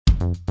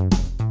Hello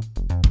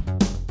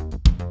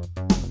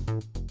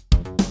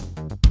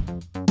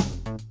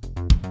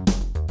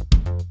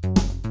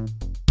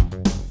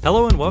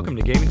and welcome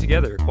to Gaming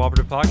Together, a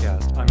cooperative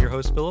podcast. I'm your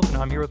host, Philip, and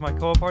I'm here with my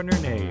co-op partner,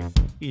 Nave.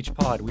 Each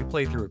pod, we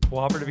play through a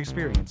cooperative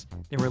experience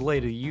and relay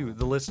to you,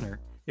 the listener,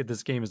 if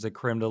this game is a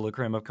creme de la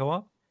creme of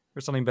co-op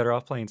or something better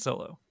off playing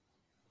solo.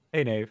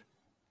 Hey, Nave.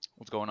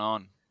 What's going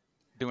on?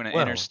 Doing an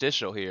Well,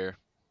 interstitial here.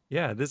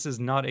 Yeah, this is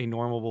not a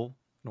normal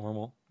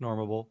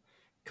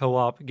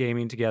co-op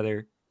Gaming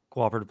Together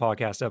cooperative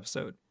podcast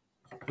episode.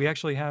 We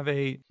actually have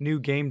a new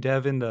game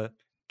dev in the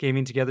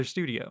Gaming Together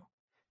studio.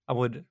 I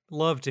would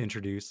love to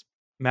introduce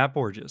Matt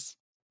Borges.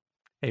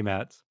 Hey,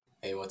 Matt.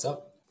 Hey, what's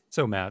up?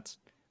 So, Matt,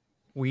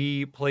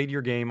 we played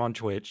your game on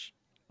Twitch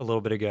a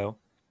little bit ago,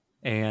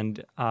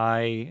 and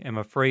I am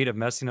afraid of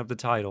messing up the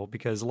title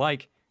because,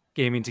 like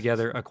Gaming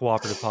Together, a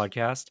cooperative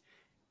podcast,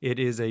 it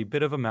is a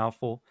bit of a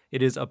mouthful.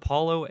 It is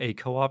Apollo, a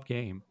co-op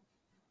game,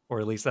 or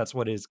at least that's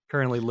what is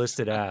currently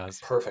listed as.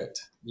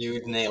 Perfect.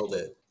 You nailed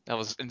it. That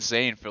was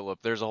insane, Philip.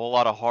 There's a whole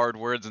lot of hard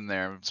words in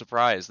there. I'm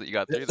surprised that you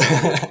got through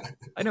that.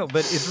 I know, but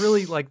it's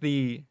really like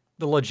the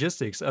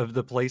logistics of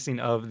the placing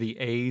of the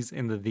A's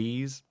and the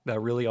Th's that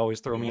really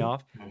always throw me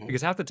off.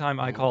 Because half the time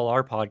I call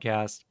our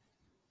podcast,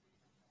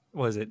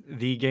 was it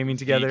The Gaming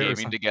Together? The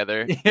Gaming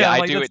Together. Yeah, Yeah, I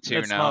like, do it too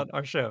that's now. not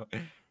our show.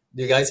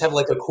 Do you guys have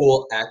like a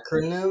cool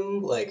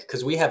acronym? Like,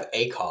 because we have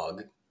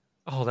ACOG,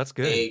 Oh, that's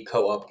good. a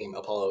co-op game,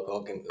 Apollo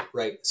co-op game,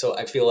 right? So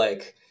I feel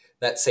like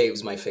that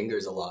saves my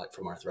fingers a lot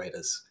from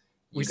arthritis.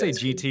 We say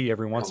GT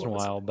every once in a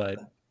while, but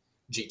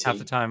GT. half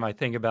the time I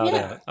think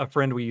about a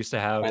friend we used to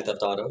have. Grand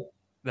Theft Auto.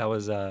 That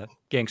was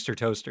Gangster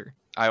Toaster.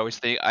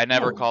 I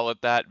never call it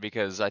that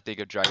because I think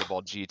of Dragon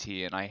Ball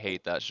GT and I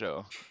hate that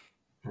show.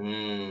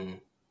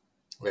 Very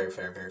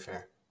fair, very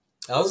fair.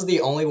 That was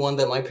the only one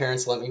that my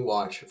parents let me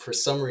watch for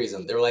some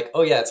reason. They were like,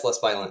 "Oh yeah, it's less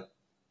violent."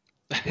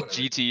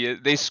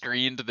 GT, they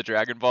screened the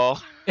Dragon Ball.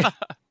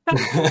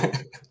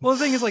 Well, the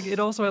thing is, like, it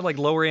also had like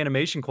lower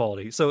animation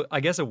quality, so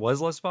I guess it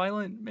was less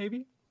violent,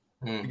 maybe,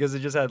 because it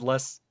just had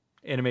less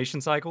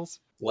animation cycles.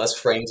 Less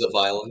frames of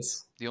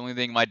violence. The only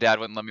thing my dad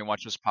wouldn't let me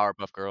watch was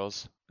Powerpuff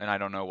Girls, and I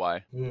don't know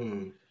why.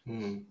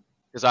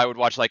 Because I would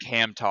watch like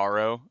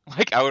Hamtaro.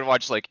 Like I would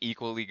watch like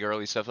equally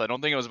girly stuff. I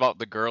don't think it was about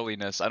the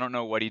girliness. I don't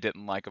know what he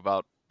didn't like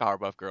about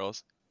Powerpuff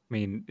Girls. I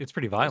mean, it's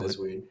pretty It violent. is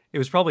weird. It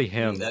was probably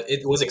him.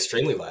 It was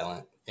extremely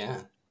violent. Yeah.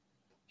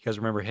 You guys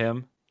remember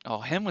him?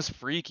 Oh, him was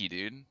freaky,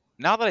 dude.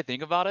 Now that I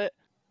think about it,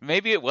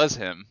 maybe it was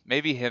him.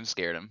 Maybe him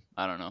scared him.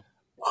 I don't know.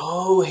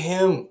 Oh,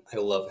 him. I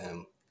love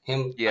him.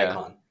 Yeah.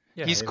 Icon.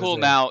 Yeah, He's it cool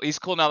was now. He's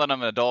cool now that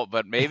I'm an adult,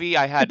 but maybe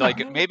I had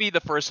like maybe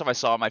the first time I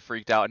saw him I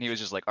freaked out and he was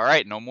just like, "All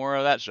right, no more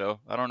of that show."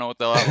 I don't know what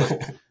the hell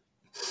that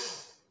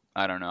was.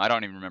 I don't know. I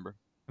don't even remember.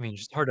 I mean,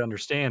 just hard to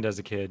understand as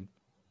a kid.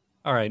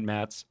 All right,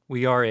 Matts,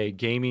 we are a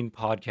gaming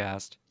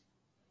podcast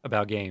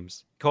about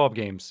games, co-op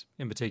games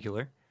in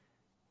particular.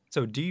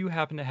 So do you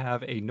happen to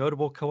have a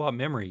notable co-op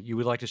memory you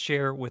would like to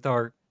share with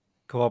our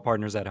co-op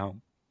partners at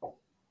home?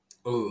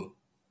 Ooh,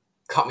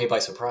 caught me by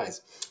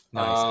surprise.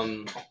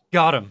 Nice.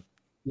 Got him.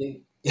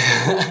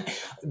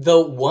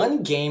 The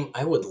one game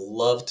I would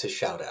love to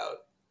shout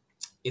out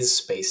is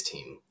Space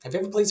Team. Have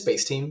you ever played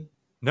Space Team?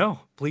 No,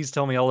 please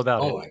tell me all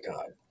about it. Oh my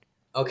god.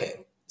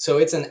 Okay, so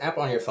it's an app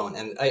on your phone,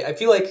 and I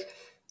feel like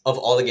of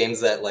all the games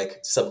that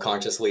like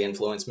subconsciously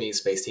influence me,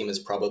 Space Team is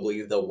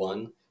probably the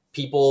one.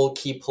 People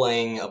keep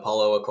playing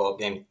Apollo, a co-op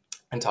game,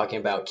 and talking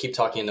about keep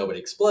talking and nobody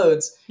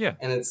explodes. Yeah.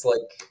 And it's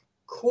like,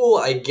 cool,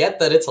 I get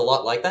that it's a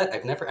lot like that.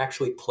 I've never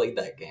actually played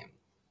that game.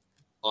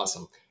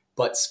 Awesome.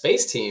 But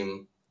Space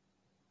Team,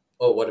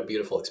 oh, what a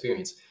beautiful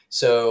experience.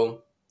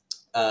 So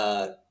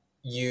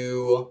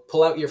you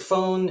pull out your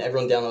phone,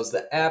 everyone downloads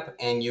the app,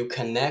 and you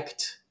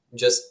connect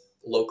just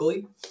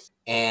locally.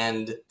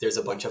 And there's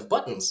a bunch of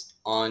buttons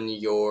on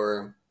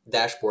your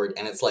dashboard,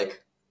 and it's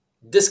like,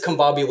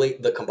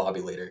 discombobulate the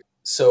combobulator.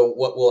 So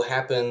what will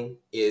happen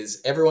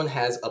is everyone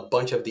has a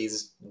bunch of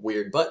these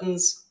weird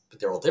buttons, but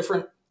they're all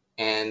different.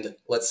 And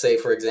let's say,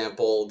 for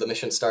example, the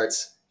mission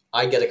starts,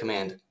 I get a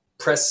command,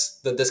 press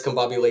the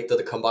discombobulate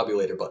the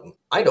combobulator button.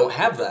 I don't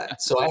have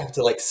that, so I have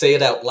to like say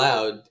it out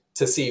loud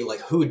to see like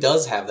who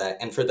does have that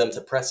and for them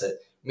to press it.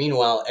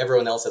 Meanwhile,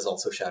 everyone else is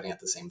also shouting at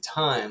the same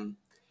time.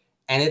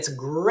 And it's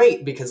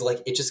great because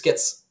like it just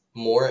gets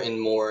more and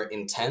more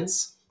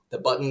intense. The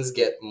buttons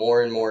get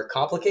more and more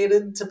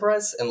complicated to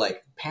press and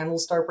like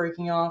panels start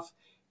breaking off.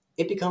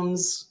 It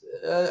becomes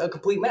a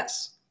complete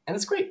mess. And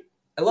it's great.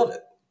 I love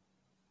it.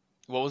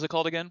 What was it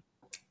called again?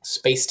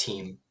 Space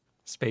Team.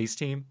 Space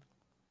Team?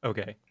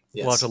 Okay.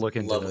 Yes, We'll have to look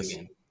into lovely this.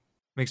 Game.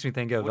 Makes me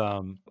think of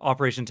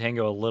Operation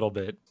Tango a little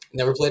bit.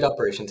 Never played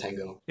Operation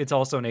Tango. It's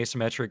also an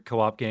asymmetric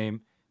co-op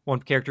game.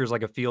 One character is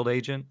like a field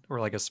agent or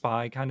like a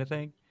spy kind of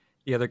thing.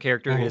 The other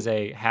character is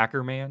a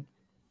hacker man.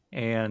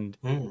 And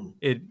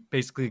it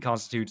basically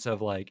constitutes of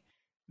like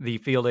the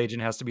field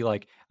agent has to be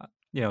like,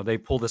 they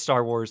pull the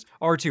Star Wars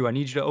R2, I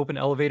need you to open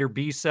elevator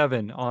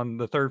B7 on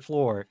the 3rd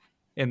floor.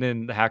 And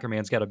then the hacker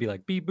man's got to be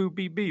like, beep, boop,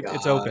 beep, beep.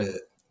 It's open.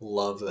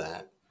 Love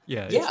that.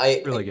 Yeah,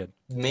 it's really good.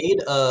 Made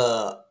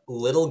a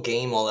little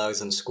game while I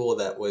was in school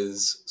that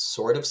was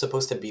sort of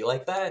supposed to be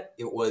like that.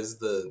 It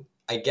was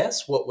I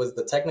guess what was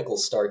the technical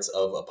starts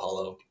of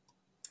Apollo.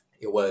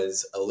 It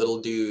was a little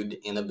dude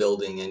in a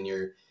building, and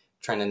you're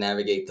trying to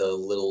navigate the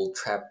little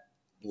trap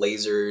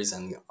lasers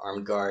and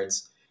armed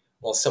guards,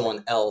 while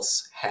someone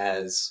else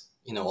has,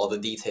 all the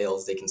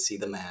details. They can see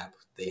the map.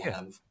 They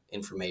have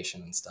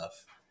information and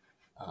stuff.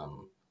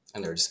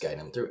 And they're just guiding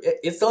them through.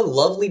 It's a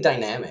lovely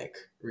dynamic,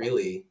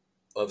 really,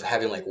 of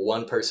having like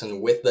one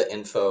person with the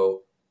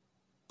info,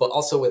 but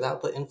also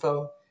without the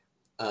info.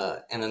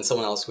 And then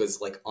someone else was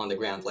like on the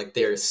ground, like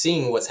they're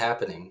seeing what's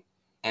happening.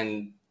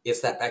 And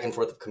it's that back and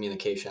forth of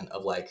communication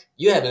of like,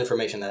 you have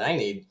information that I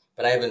need,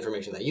 but I have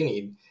information that you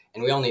need.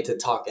 And we all need to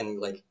talk and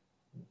like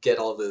get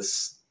all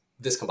this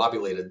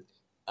discombobulated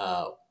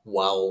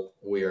while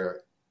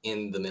we're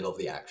in the middle of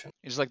the action.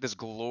 It's like this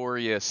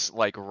glorious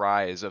like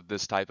rise of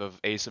this type of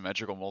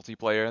asymmetrical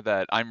multiplayer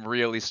that I'm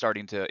really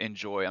starting to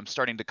enjoy. I'm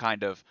starting to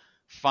kind of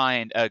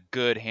find a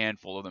good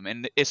handful of them,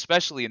 and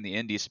especially in the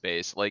indie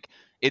space. Like,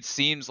 it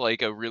seems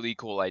like a really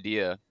cool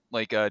idea.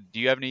 Like, do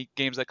you have any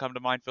games that come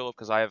to mind, Philip?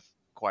 Because I have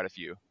quite a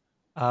few.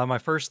 My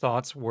first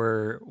thoughts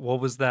were,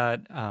 what was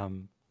that?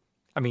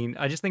 I mean,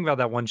 I just think about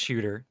that one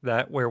shooter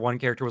where one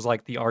character was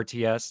like the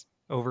RTS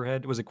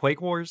overhead. Was it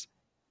Quake Wars?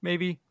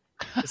 Maybe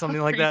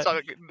something like that.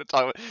 Talk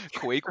about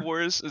Quake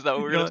Wars? Is that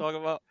what we're going to talk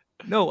about?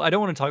 No, I don't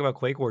want to talk about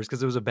Quake Wars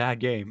because it was a bad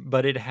game,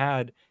 but it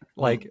had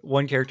like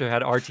one character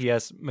had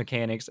RTS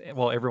mechanics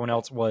while everyone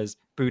else was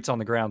boots on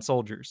the ground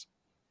soldiers.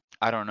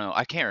 I don't know.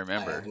 I can't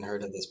remember. I haven't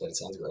heard of this, but it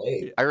sounds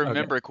great. I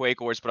remember Quake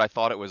Wars, but I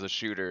thought it was a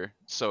shooter.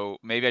 So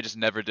maybe I just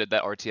never did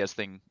that RTS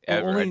thing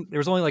ever. There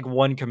was only like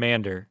one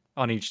commander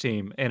on each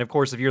team. And of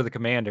course, if you're the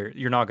commander,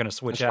 you're not going to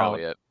switch That's out.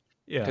 Probably it.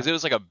 Yeah. Because it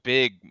was like a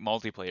big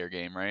multiplayer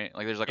game, right?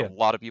 Like there's like a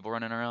lot of people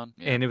running around.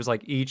 Yeah. And it was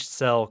like each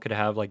cell could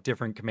have like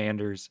different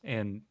commanders,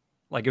 and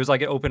like it was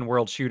like an open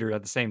world shooter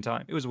at the same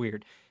time. It was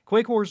weird.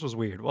 Quake Wars was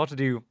weird. We'll have to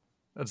do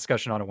a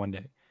discussion on it one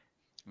day.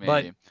 Maybe.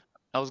 But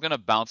I was gonna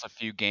bounce a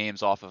few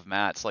games off of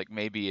Matt's, like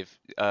maybe if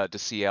to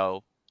see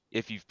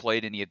if you've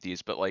played any of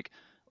these, but like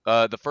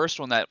the first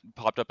one that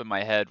popped up in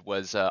my head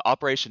was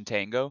Operation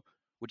Tango,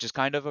 which is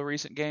kind of a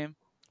recent game.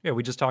 Yeah,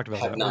 we just talked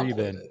about that. Where you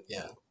been? It,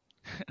 yeah.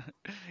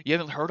 You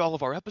haven't heard all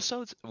of our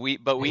episodes? We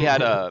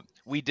had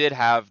we did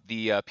have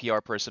the PR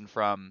person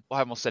from, well,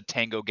 I almost said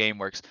Tango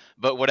Gameworks,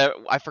 but whatever,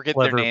 I forget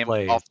Clever their name.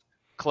 Plays.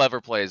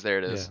 Clever Plays, there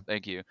it is. Yeah.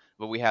 Thank you.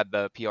 But we had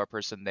the PR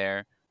person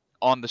there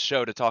on the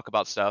show to talk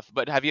about stuff.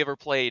 But have you ever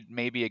played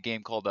maybe a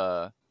game called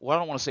well, I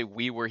don't want to say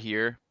We Were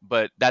Here,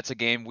 but that's a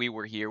game, We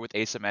Were Here, with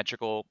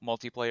asymmetrical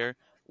multiplayer,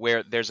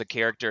 where there's a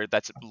character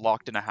that's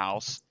locked in a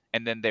house,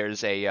 and then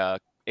there's a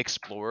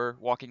explorer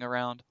walking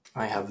around.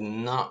 I have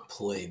not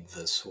played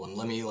this one.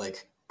 Let me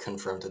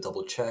confirm to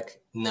double check.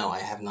 No, I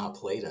have not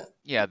played it.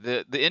 Yeah,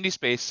 the indie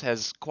space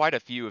has quite a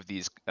few of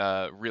these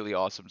really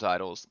awesome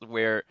titles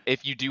where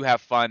if you do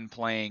have fun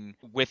playing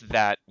with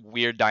that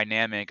weird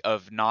dynamic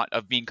of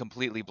being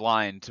completely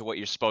blind to what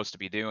you're supposed to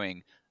be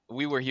doing.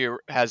 We Were Here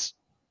has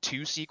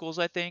 2 sequels,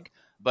 I think,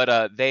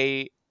 but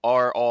they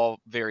are all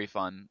very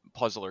fun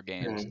puzzler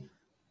games. Mm-hmm.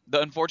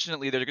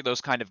 Unfortunately, they're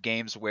those kind of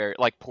games where,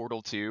 like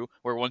Portal 2,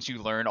 where once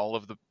you learn all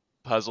of the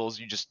puzzles,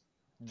 you just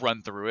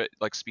run through it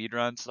like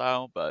speedrun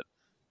style, but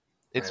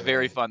it's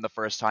very fun the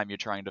first time you're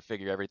trying to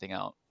figure everything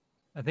out.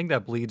 I think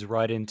that bleeds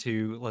right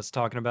into let's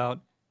talking about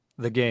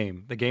the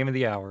game of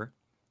the hour,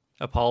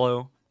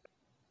 Apollo.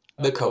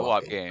 The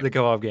co-op game. The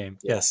co-op game.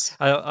 Yes.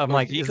 I'm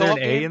like, is there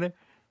an A in there?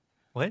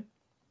 What?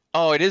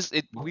 Oh, it is.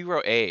 We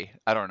wrote A.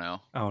 I don't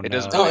know. Oh, no. It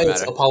doesn't really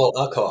it's matter. Apollo,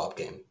 a co-op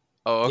game.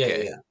 Oh,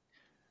 okay. Yeah.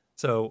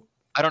 So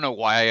I don't know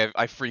why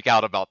I freak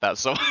out about that.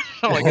 So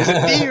I'm like, is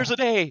it D or is it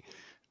A?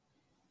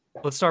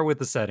 Let's start with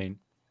the setting.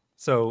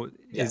 So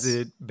is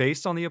it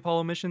based on the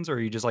Apollo missions, or are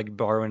you just like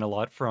borrowing a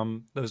lot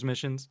from those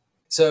missions?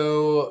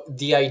 So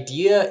the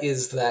idea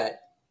is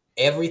that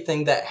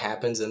everything that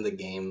happens in the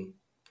game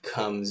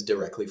comes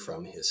directly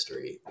from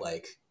history.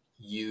 Like,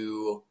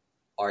 you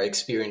are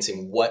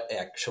experiencing what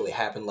actually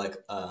happened,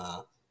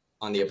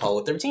 on the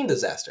Apollo 13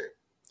 disaster.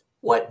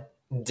 What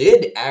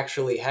did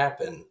actually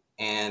happen,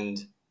 and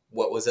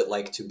what was it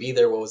like to be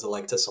there? What was it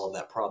like to solve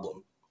that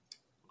problem?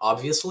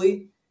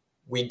 Obviously,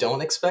 we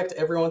don't expect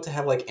everyone to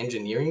have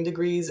engineering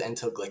degrees and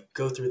to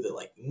go through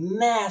the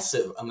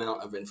massive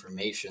amount of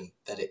information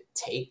that it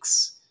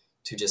takes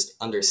to just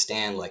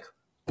understand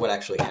what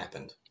actually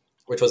happened,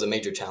 which was a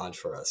major challenge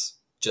for us,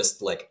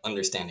 just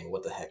understanding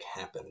what the heck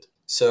happened.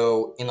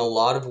 So in a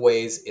lot of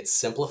ways it's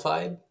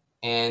simplified,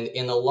 and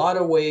in a lot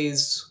of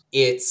ways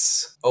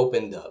it's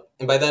opened up.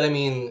 And by that I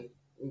mean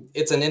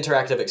it's an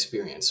interactive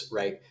experience,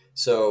 right?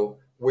 So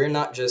we're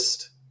not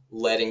just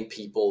letting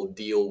people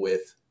deal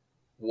with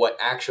what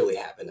actually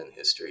happened in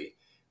history.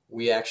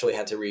 We actually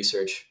had to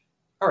research,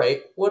 all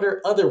right, what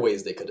are other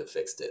ways they could have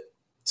fixed it?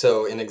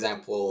 So an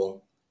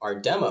example, our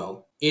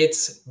demo,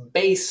 it's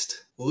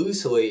based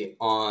loosely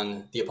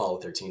on the Apollo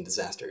 13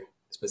 disaster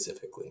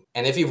specifically.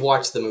 And if you've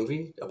watched the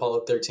movie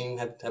Apollo 13,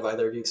 have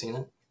either of you seen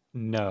it?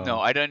 No. No,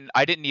 I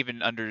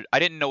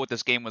didn't know what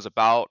this game was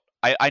about.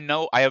 I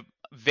know I have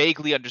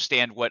vaguely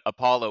understand what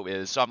Apollo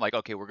is. So I'm like,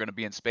 okay, we're gonna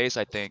be in space,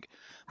 I think.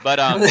 But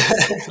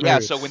yeah.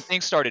 So when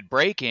things started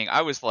breaking,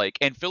 I was like,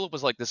 and Philip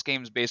was like, this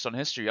game is based on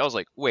history. I was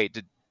like, wait,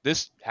 did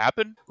this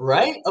happen?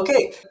 Right?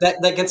 Okay,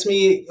 that gets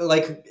me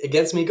it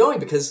gets me going,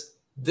 because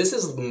this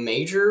is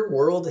major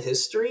world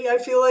history, I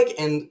feel like,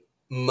 and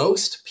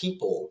most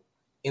people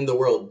in the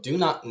world do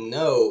not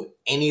know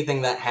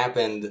anything that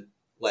happened,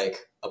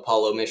 like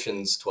Apollo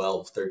missions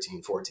 12,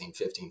 13, 14,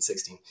 15,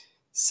 16,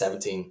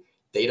 17.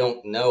 They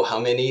don't know how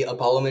many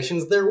Apollo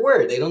missions there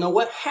were. They don't know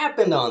what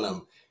happened on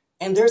them.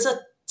 And there's a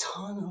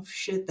ton of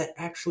shit that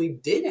actually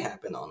did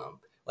happen on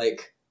them.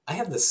 Like, I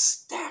have this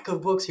stack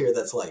of books here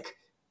that's like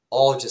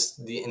all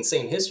just the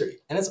insane history.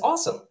 And it's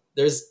awesome.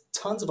 There's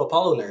tons of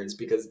Apollo nerds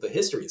because the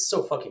history is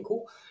so fucking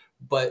cool.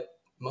 But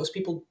most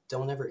people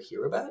don't ever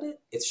hear about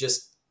it. It's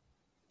just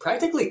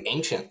practically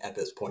ancient at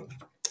this point.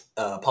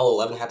 Apollo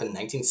 11 happened in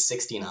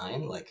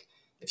 1969. Like,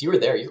 if you were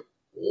there, you're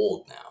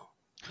old now.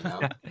 You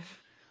know?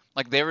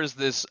 Like, there was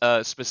this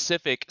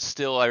specific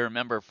still I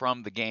remember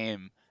from the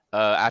game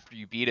after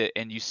you beat it,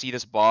 and you see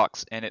this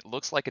box, and it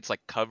looks like it's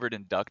like covered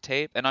in duct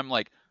tape, and I'm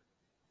like,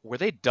 were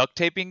they duct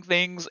taping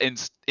things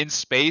in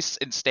space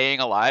and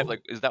staying alive?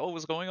 Like, is that what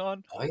was going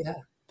on? Oh yeah,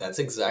 that's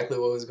exactly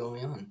what was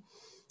going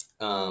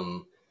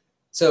on.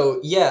 So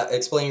yeah,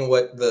 explaining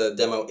what the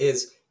demo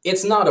is,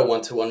 it's not a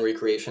one-to-one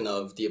recreation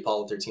of the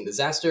Apollo 13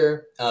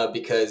 disaster,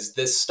 because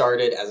this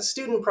started as a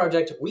student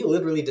project. We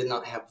literally did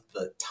not have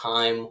the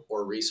time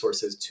or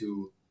resources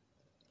to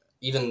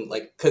even,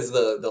 like, because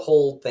the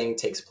whole thing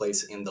takes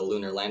place in the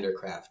lunar lander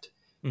craft.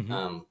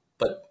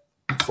 But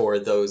for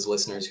those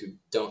listeners who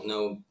don't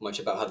know much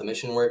about how the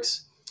mission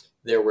works,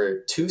 there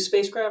were two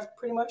spacecraft,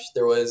 pretty much.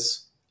 There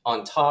was,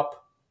 on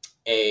top,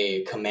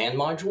 a command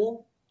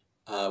module,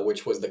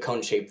 which was the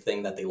cone-shaped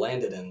thing that they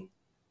landed in.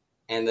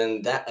 And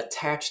then that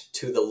attached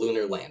to the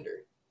lunar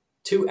lander.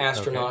 Two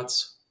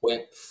astronauts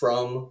went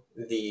from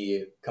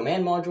the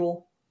command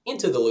module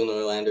into the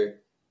lunar lander.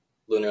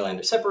 Lunar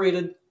lander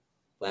separated,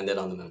 landed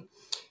on the moon.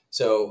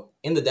 So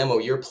in the demo,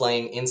 you're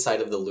playing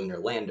inside of the lunar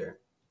lander.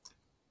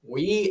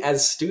 We,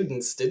 as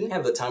students, didn't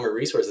have the time or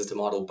resources to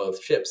model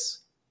both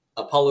ships.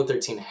 Apollo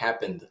 13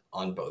 happened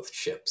on both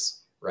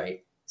ships,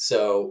 right?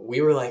 So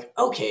we were like,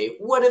 okay,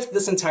 what if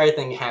this entire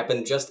thing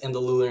happened just in the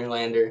lunar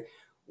lander?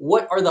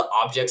 What are the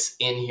objects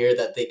in here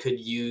that they could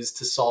use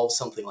to solve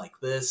something like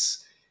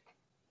this?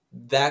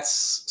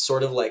 That's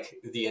sort of like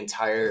the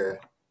entire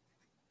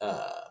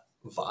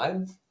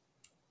vibe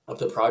of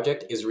the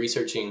project, is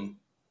researching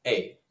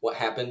A, what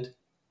happened,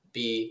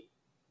 B,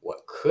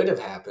 what could have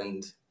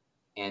happened,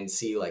 and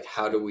C, like,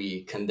 how do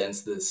we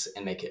condense this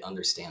and make it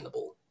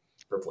understandable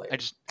for players. I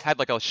just had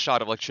like a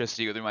shot of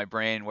electricity through my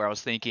brain where I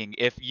was thinking,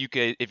 if you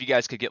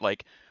guys could get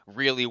like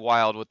really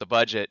wild with the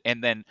budget,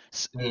 and then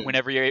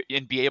whenever you're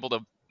and be able to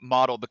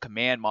model the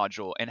command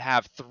module and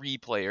have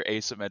 3-player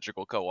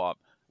asymmetrical co-op,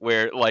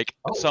 where like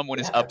someone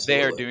is up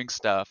there doing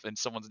stuff and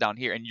someone's down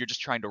here, and you're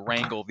just trying to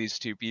wrangle these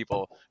two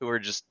people who are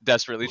just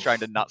desperately trying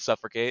to not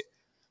suffocate.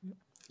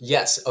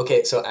 Yes.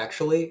 Okay. So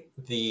actually,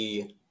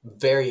 the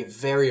very,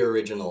 very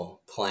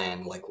original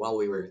plan, like while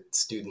we were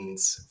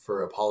students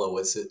for Apollo,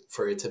 was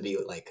for it to be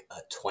like a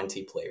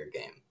 20-player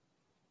game.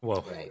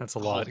 Whoa, right? That's a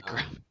lot.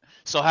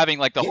 So having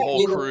like the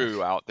whole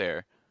crew out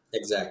there.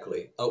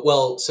 Exactly.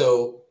 Well,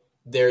 so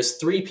there's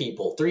 3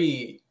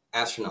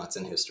 astronauts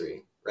in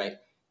history, right?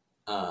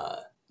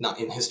 Not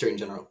in history in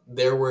general.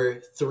 There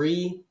were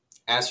 3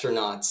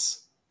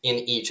 astronauts in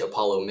each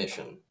Apollo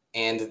mission,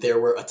 and there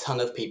were a ton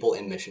of people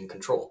in mission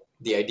control.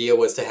 The idea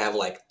was to have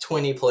like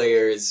 20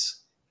 players.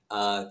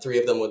 3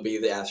 of them would be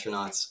the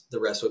astronauts. The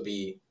rest would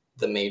be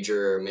the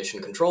major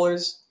mission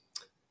controllers.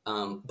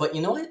 But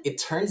you know what? It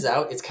turns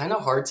out it's kind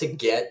of hard to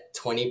get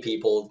 20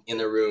 people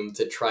in a room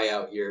to try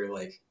out your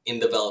like in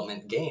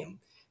development game.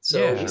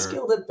 So we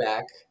scaled it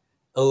back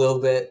a little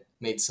bit,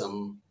 made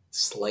some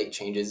slight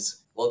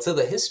changes. Well, to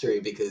the history,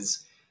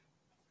 because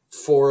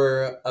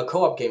for a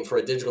co-op game, for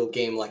a digital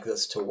game like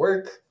this to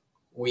work,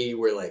 we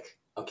were like,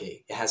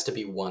 okay, it has to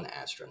be 1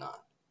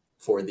 astronaut.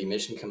 For the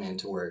mission command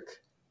to work,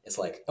 it's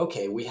like,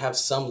 okay, we have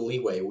some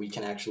leeway. We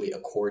can actually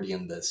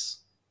accordion this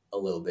a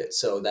little bit.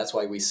 So that's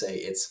why we say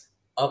it's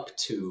up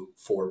to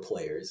 4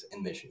 players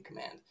in mission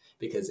command,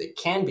 because it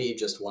can be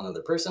just 1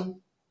 other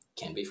person,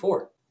 can be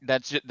 4.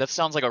 That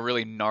sounds like a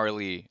really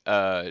gnarly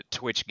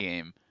Twitch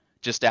game,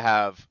 just to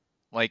have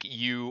like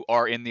you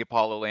are in the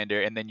Apollo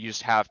lander and then you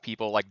just have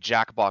people like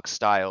Jackbox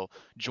style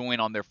join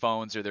on their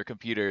phones or their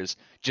computers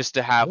just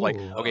to have like,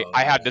 okay,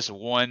 I have this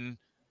one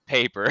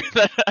paper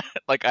that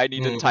like I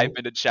need to type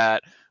into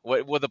chat.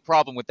 Well, the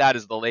problem with that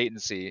is the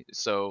latency.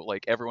 So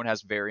like everyone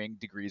has varying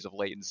degrees of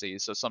latency.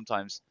 So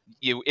sometimes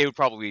it would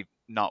probably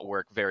not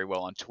work very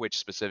well on Twitch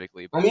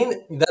specifically. I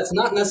mean, that's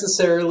not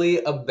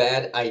necessarily a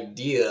bad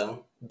idea,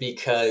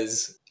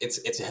 because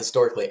it's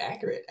historically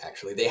accurate,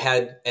 actually. They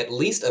had at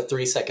least a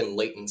 3-second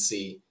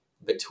latency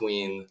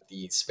between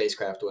the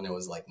spacecraft when it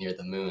was like near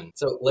the moon.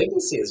 So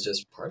latency is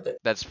just part of it.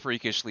 That's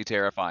freakishly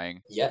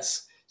terrifying.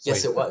 Yes,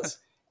 it was.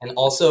 And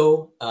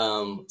also,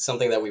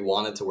 something that we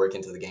wanted to work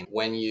into the game,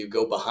 when you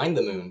go behind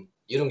the moon,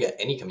 you don't get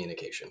any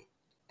communication.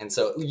 And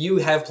so you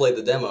have played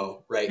the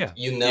demo, right? Yeah.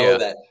 You know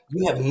that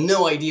you have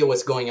no idea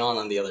what's going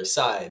on the other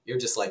side. You're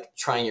just like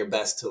trying your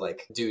best to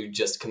like do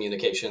just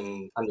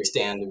communication,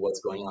 understand what's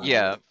going on.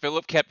 Yeah, right?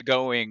 Philip kept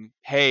going,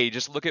 hey,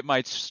 just look at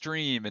my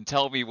stream and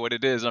tell me what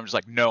it is. I'm just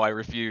like, no, I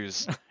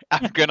refuse.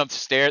 I'm gonna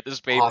stare at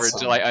this paper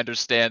until I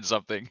understand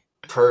something.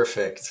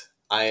 Perfect.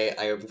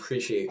 I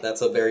appreciate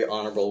that's a very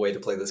honorable way to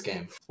play this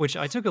game. Which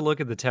I took a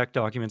look at the tech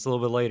documents a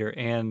little bit later,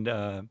 and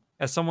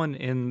as someone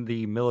in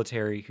the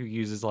military who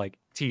uses like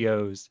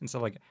TOs and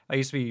stuff, like I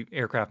used to be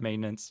aircraft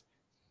maintenance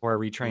where I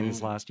retrained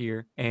this last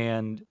year,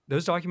 and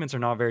those documents are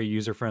not very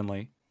user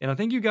friendly. And I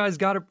think you guys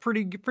got it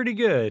pretty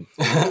good.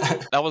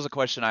 That was a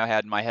question I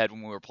had in my head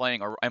when we were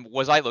playing. Or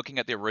was I looking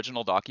at the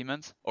original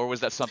documents, or was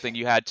that something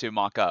you had to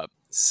mock up?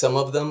 Some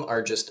of them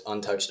are just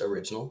untouched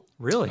original.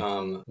 Really?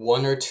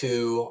 1 or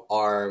 2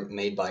 are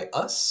made by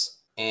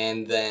us,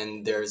 and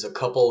then there's a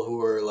couple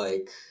who are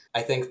like,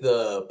 I think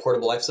the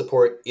portable life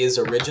support is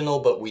original,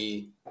 but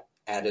we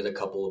added a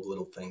couple of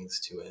little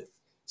things to it.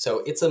 So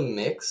it's a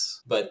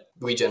mix, but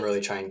we generally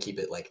try and keep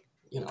it like,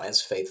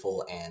 as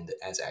faithful and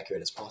as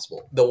accurate as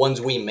possible. The ones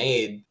we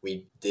made,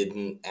 we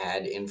didn't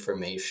add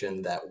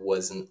information that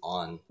wasn't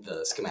on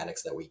the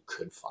schematics that we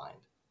could find.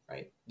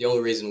 Right. The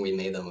only reason we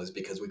made them was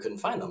because we couldn't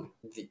find them.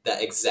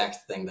 That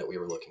exact thing that we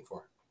were looking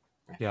for.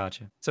 Right.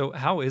 Gotcha. So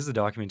how is the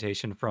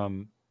documentation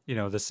from, the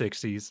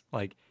 60s?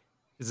 Like,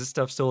 is this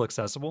stuff still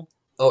accessible?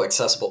 Oh,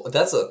 accessible.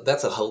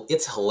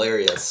 It's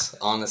hilarious,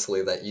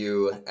 honestly, that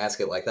you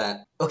ask it like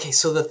that. Okay,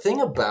 so the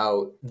thing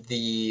about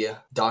the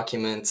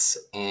documents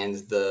and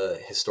the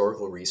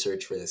historical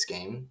research for this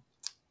game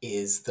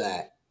is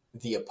that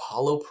the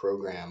Apollo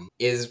program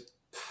is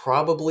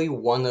probably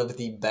one of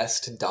the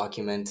best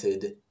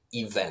documented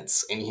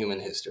events in human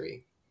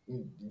history.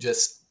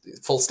 Just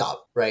full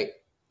stop, right?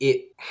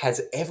 It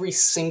has every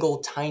single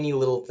tiny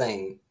little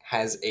thing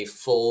has a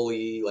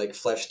fully like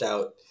fleshed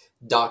out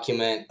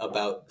document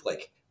about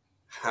like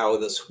how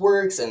this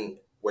works and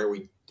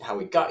how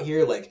we got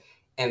here, like,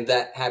 and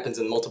that happens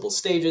in multiple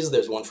stages.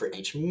 There's one for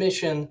each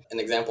mission. An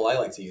example I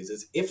like to use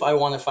is if I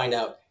want to find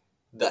out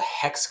the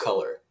hex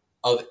color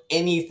of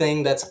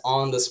anything that's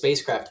on the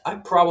spacecraft, I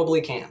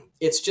probably can.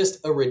 It's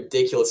just a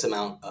ridiculous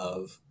amount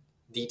of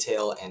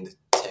detail and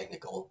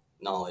technical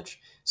knowledge.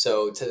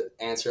 So to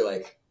answer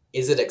like,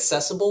 is it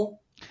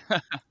accessible?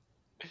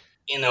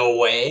 In a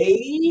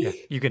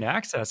way, you can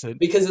access it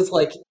because it's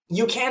like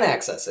you can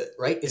access it,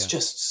 right? It's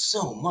just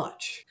so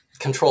much.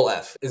 Control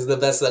F is the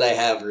best that I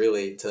have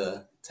really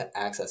to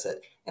access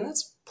it, and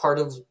that's part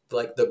of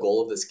like the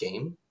goal of this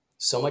game.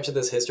 So much of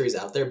this history is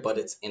out there, but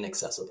it's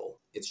inaccessible.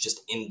 It's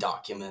just in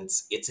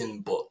documents. It's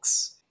in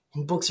books,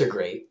 and books are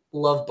great.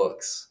 Love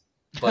books,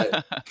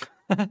 but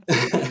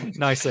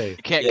nice save.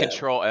 You can't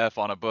Control F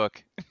on a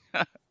book.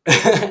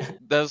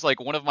 That's like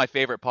one of my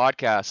favorite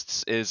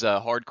podcasts is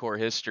Hardcore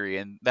History,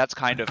 and that's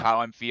kind of how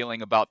I'm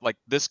feeling about like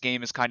this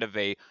game is kind of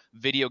a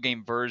video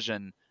game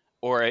version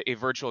or a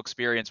virtual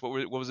experience.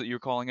 What was it you were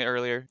calling it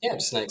earlier? Yeah,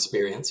 just an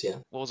experience, yeah.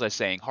 What was I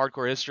saying?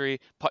 Hardcore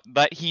History,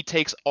 but he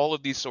takes all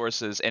of these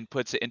sources and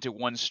puts it into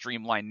one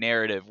streamlined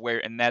narrative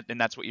and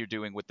that's what you're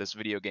doing with this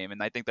video game.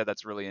 And I think that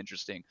that's really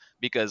interesting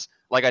because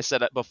like I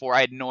said before,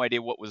 I had no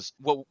idea what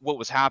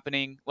was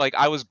happening. Like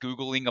I was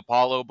Googling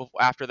Apollo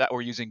after that,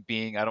 or using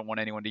Bing. I don't want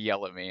anyone to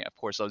yell at me. Of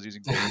course I was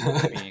using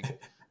Bing.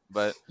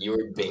 But you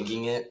were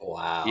binging it?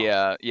 Wow.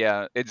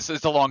 Yeah. It's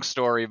a long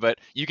story, but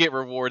you get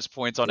rewards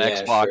points on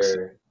Xbox.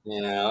 Sure.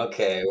 Yeah,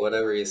 okay,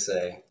 whatever you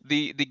say.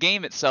 The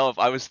game itself,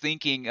 I was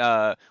thinking,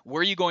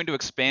 were you going to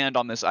expand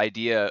on this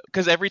idea?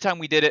 Because every time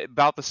we did it,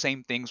 about the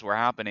same things were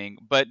happening,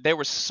 but there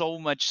was so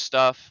much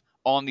stuff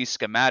on these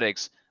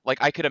schematics. Like,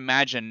 I could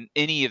imagine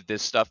any of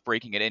this stuff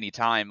breaking at any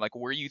time. Like,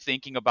 were you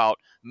thinking about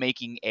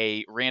making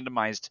a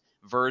randomized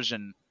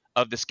version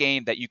of this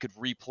game that you could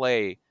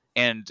replay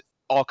and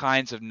all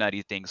kinds of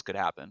nutty things could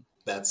happen?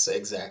 That's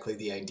exactly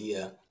the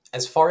idea.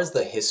 As far as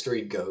the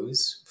history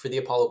goes for the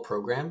Apollo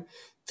program,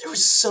 there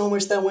was so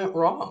much that went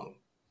wrong.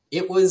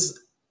 It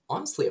was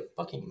honestly a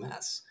fucking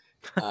mess.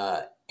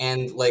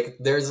 And like,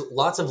 there's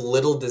lots of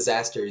little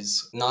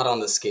disasters, not on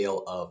the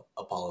scale of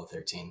Apollo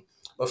 13.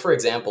 But for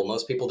example,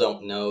 most people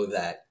don't know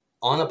that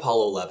on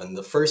Apollo 11,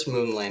 the first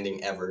moon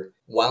landing ever,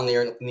 while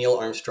Neil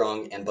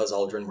Armstrong and Buzz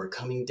Aldrin were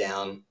coming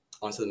down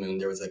onto the moon,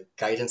 there was a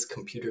guidance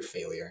computer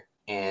failure.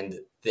 And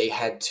they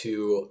had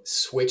to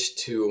switch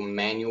to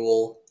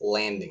manual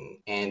landing.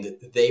 And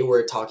they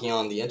were talking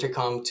on the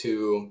intercom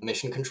to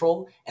mission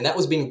control, and that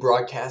was being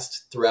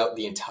broadcast throughout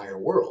the entire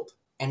world.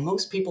 And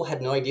most people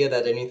had no idea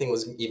that anything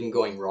was even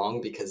going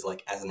wrong because,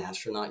 like, as an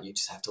astronaut, you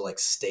just have to, like,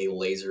 stay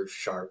laser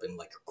sharp and,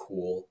 like,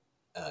 cool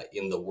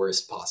in the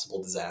worst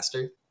possible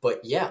disaster.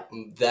 But yeah,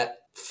 that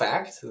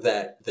fact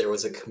that there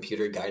was a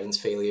computer guidance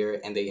failure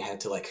and they had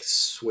to like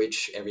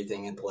switch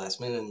everything at the last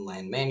minute and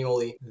land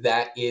manually,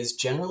 that is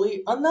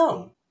generally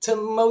unknown to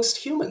most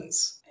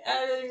humans.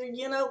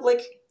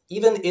 Like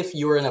even if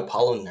you're an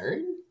Apollo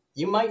nerd,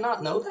 you might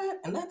not know that,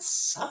 and that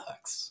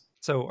sucks.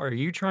 So are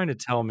you trying to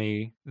tell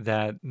me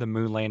that the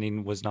moon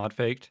landing was not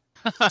faked?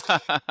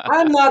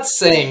 I'm not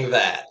saying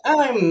that.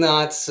 I'm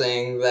not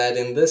saying that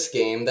in this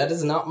game. That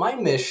is not my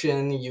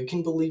mission. You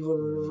can believe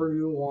whatever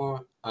you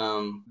want.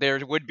 There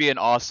would be an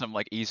awesome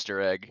like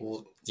Easter egg.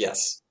 Well,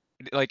 yes.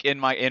 Like in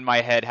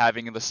my head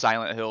having the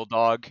Silent Hill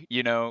dog,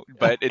 you know,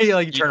 but it's yeah,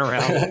 like you turn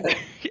around.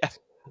 yeah.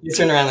 You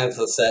turn around into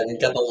the set and you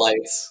got the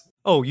lights.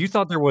 Oh, you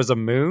thought there was a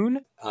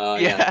moon?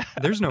 Yeah.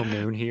 There's no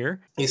moon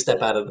here. You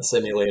step out of the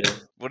simulator.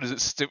 What is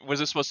it?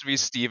 Was it supposed to be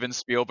Steven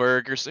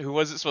Spielberg or who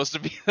was it supposed to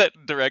be that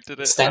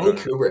directed it? Stanley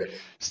Kubrick.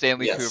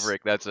 Stanley Kubrick.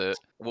 That's it.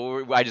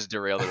 Well, I just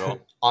derailed it all.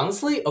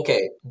 Honestly,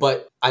 okay,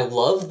 but I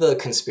love the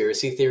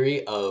conspiracy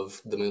theory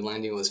of the moon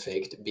landing was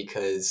faked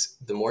because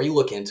the more you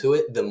look into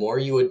it, the more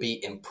you would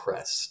be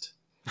impressed.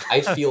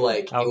 I feel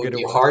like it would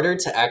be harder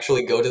to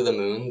actually go to the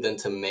moon than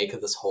to make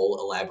this whole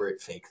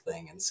elaborate fake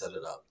thing and set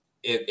it up.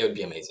 It would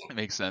be amazing. It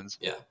makes sense.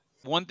 Yeah.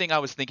 One thing I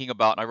was thinking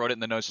about, and I wrote it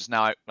in the notes just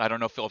now, I don't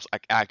know if Philip's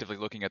actively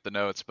looking at the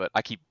notes, but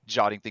I keep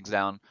jotting things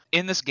down.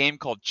 In this game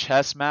called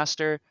Chess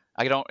Master,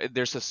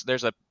 there's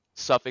a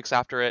suffix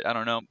after it, I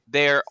don't know.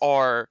 There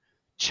are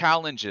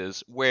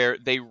challenges where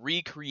they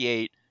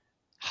recreate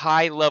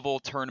high-level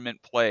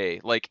tournament play,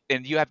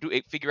 and you have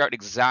to figure out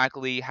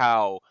exactly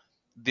how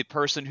the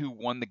person who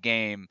won the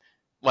game,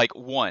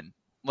 won.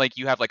 Like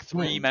you have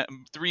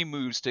three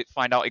moves to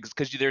find out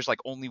because there's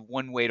only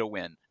one way to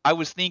win. I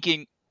was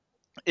thinking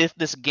if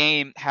this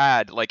game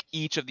had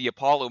each of the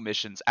Apollo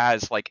missions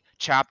as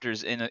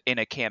chapters in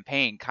a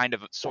campaign, kind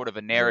of sort of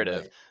a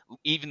narrative,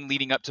 even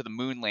leading up to the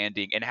moon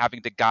landing and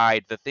having to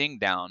guide the thing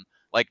down,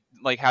 like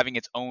having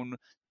its own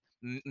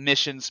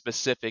mission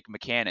specific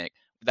mechanic.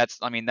 That's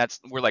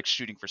we're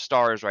shooting for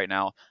stars right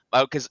now.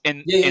 Because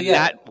in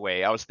that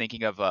way, I was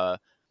thinking of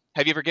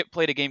have you ever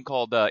played a game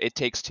called It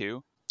Takes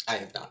Two? I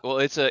have not. Well,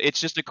 it's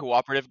just a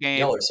cooperative game.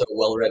 Y'all are so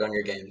well read on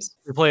your games.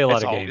 We play a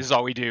lot of games. This is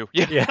all we do.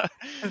 Yeah.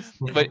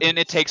 But in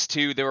It Takes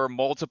Two, there are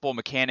multiple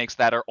mechanics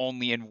that are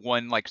only in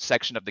one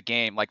section of the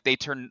game. They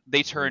turn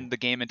the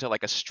game into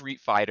a Street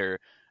Fighter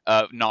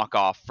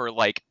knockoff for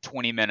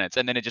 20 minutes,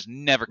 and then it just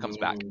never comes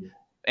back.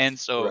 And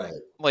so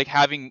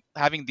having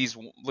these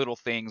little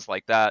things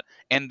like that,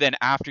 and then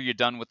after you're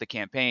done with the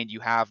campaign, you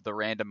have the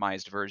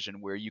randomized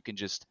version where you can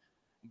just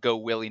go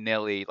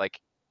willy-nilly,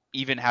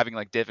 even having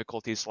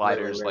difficulty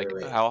sliders,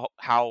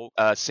 how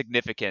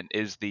significant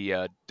is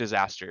the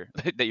disaster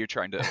that you're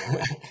trying to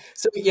avoid?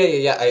 So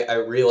I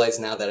realize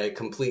now that I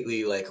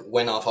completely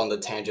went off on the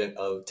tangent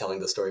of telling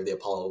the story of the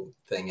Apollo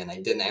thing, and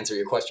I didn't answer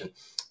your question.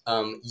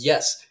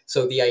 Yes,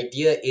 so the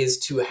idea is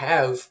to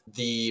have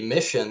the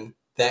mission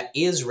that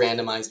is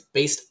randomized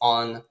based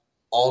on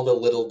all the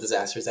little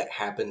disasters that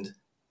happened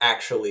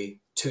actually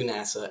to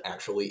NASA,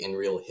 actually in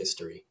real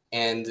history.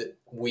 And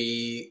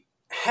we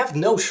have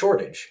no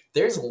shortage.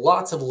 There's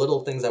lots of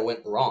little things that went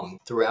wrong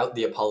throughout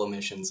the Apollo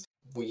missions.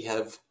 We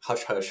have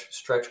hush-hush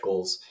stretch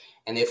goals.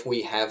 And if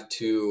we have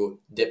to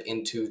dip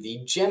into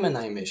the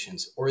Gemini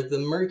missions or the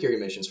Mercury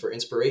missions for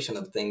inspiration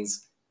of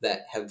things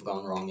that have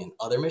gone wrong in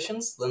other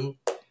missions, then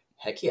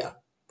heck yeah,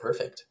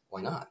 perfect.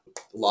 Why not?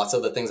 Lots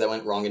of the things that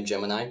went wrong in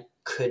Gemini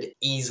could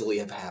easily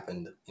have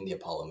happened in the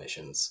Apollo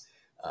missions.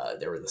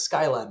 There were the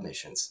Skylab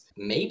missions.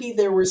 Maybe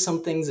there were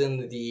some things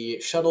in the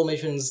shuttle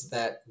missions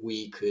that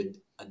we could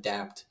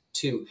adapt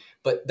to,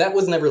 but that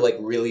was never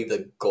really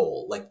the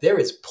goal. There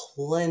is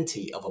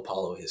plenty of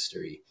Apollo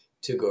history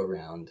to go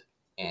around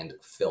and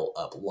fill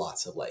up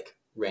lots of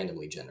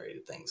randomly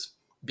generated things,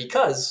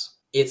 because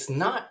it's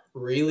not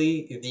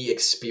really the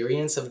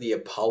experience of the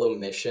Apollo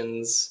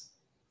missions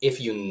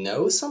if you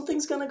know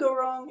something's gonna go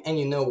wrong and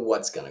you know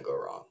what's gonna go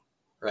wrong,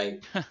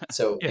 right?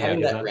 So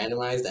having that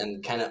randomized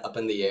and kind of up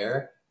in the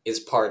air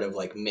is part of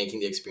making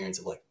the experience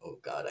of oh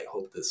god, I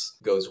hope this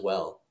goes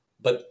well.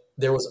 But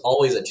there was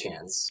always a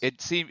chance.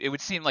 It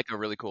would seem like a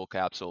really cool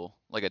capsule,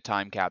 like a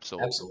time capsule.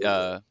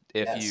 Absolutely.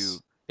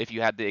 If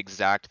you had the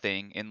exact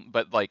thing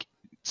but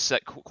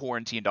set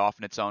quarantined off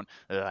in its own,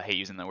 I hate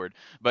using that word,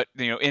 but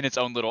in its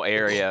own little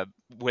area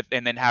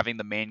and then having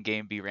the main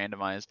game be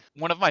randomized.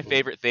 One of my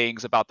favorite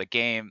things about the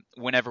game,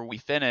 whenever we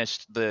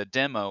finished the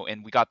demo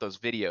and we got those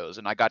videos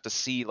and I got to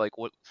see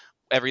what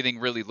everything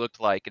really looked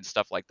like and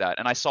stuff like that,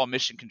 and I saw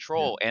Mission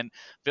Control, and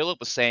Philip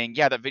was saying,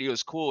 yeah, that video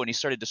is cool, and he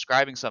started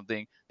describing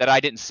something that I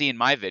didn't see in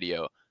my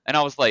video. And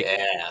I was like,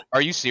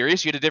 are you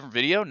serious? You had a different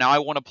video? Now I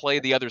want to play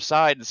the other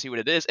side and see what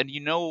it is. And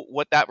you know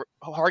what, that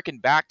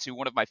harkened back to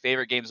one of my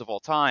favorite games of all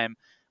time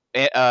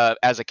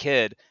as a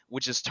kid,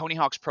 which is Tony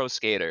Hawk's Pro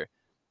Skater.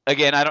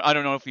 Again, I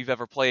don't know if you've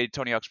ever played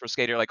Tony Hawk's Pro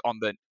Skater on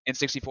the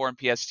N64 and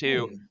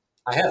PS2.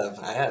 I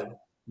have.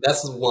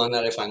 That's one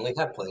that I finally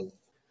have played.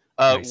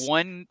 Nice.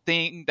 One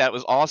thing that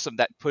was awesome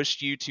that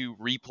pushed you to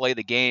replay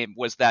the game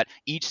was that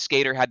each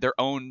skater had their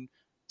own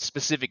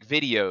specific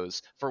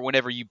videos for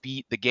whenever you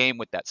beat the game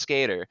with that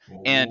skater.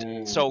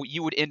 And so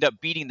you would end up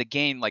beating the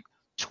game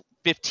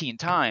 15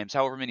 times,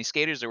 however many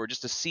skaters there were,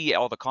 just to see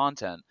all the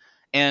content.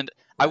 And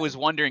I was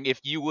wondering if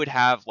you would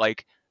have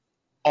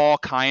all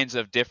kinds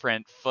of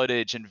different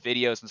footage and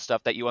videos and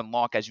stuff that you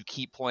unlock as you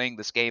keep playing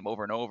this game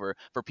over and over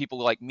for people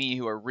like me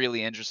who are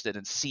really interested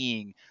in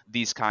seeing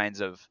these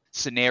kinds of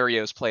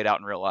scenarios played out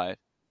in real life.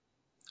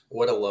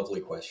 What a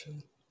lovely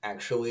question.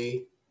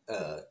 Actually,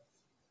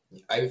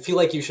 I feel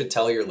like you should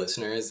tell your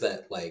listeners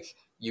that like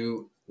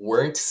you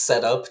weren't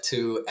set up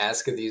to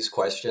ask these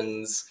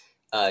questions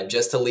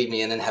just to lead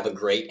me in and have a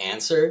great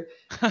answer.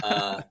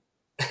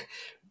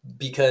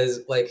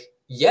 Because like,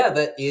 yeah,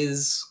 that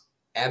is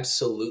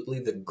absolutely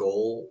the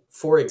goal.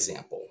 For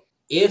example,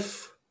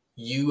 if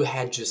you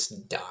had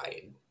just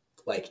died,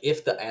 like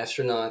if the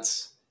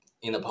astronauts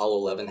in Apollo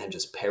 11 had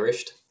just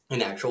perished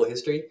in actual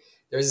history,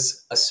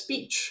 there's a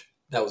speech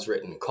that was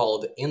written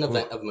called In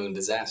Event of Moon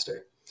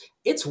Disaster.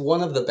 It's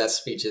one of the best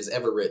speeches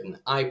ever written,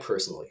 I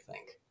personally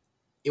think.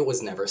 It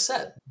was never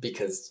said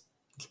because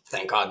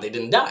thank God they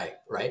didn't die,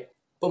 right?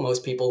 But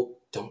most people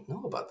don't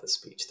know about this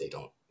speech. They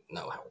don't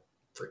know how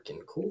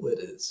freaking cool it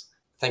is.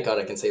 Thank God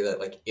I can say that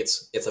like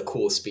it's a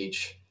cool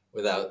speech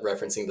without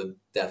referencing the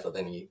death of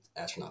any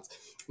astronauts.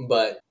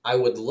 But I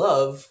would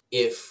love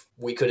if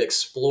we could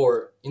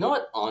explore, you know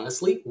what,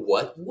 honestly,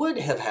 what would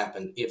have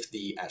happened if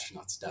the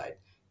astronauts died?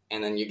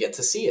 And then you get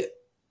to see it.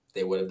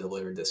 They would have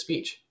delivered this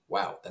speech.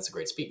 Wow, that's a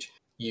great speech.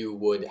 You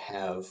would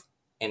have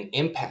an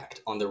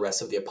impact on the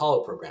rest of the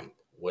Apollo program.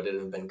 Would it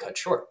have been cut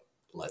short?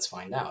 Let's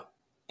find out.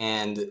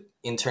 And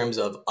in terms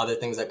of other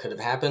things that could have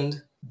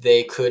happened,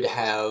 they could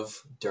have,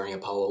 during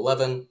Apollo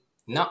 11,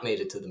 not made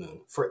it to the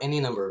moon for any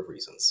number of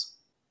reasons.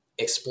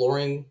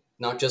 Exploring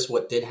not just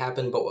what did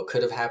happen, but what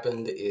could have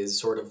happened is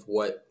sort of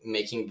what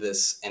making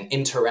this an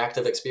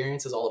interactive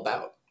experience is all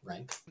about,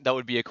 right? That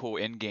would be a cool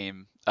end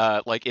game.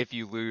 Like if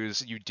you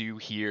lose, you do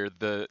hear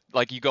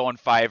like you go on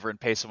Fiverr and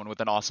pay someone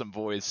with an awesome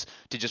voice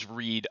to just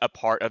read a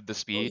part of the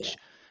speech. Oh, yeah.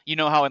 You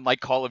know how in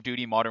like Call of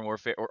Duty, Modern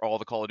Warfare, or all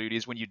the Call of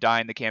Duties, when you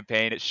die in the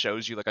campaign, it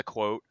shows you like a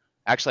quote.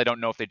 Actually, I don't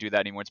know if they do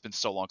that anymore. It's been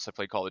so long since I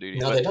played Call of Duty.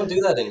 No, they don't do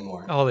that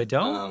anymore. Oh, they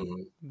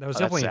don't? That was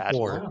definitely in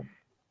 4.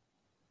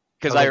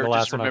 Because I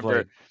just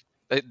remember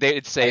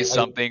they'd say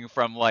something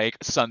from like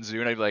Sun Tzu,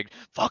 and I'd be like,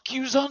 "Fuck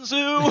you, Sun Tzu!"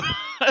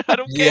 I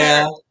don't care.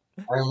 Yeah,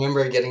 I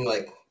remember getting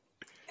like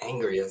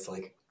angry. It's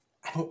like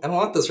I don't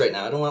want this right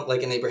now. I don't want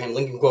like an Abraham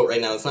Lincoln quote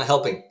right now. It's not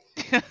helping.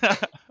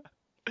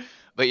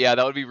 But yeah,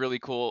 that would be really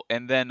cool.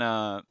 And then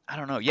I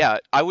don't know. Yeah,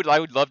 I would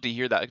love to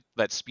hear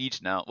that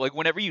speech now. Like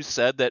whenever you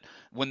said that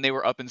when they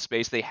were up in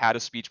space they had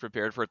a speech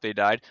prepared for if they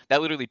died, that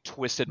literally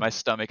twisted my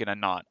stomach in a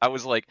knot. I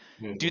was like,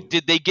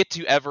 did they get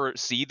to ever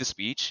see the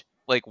speech?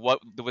 Like what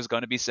was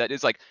going to be said?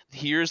 It's like,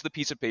 here's the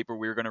piece of paper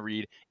we're going to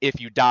read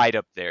if you died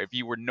up there, if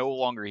you were no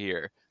longer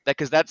here.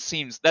 Because that's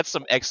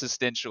some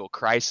existential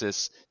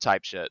crisis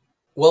type shit.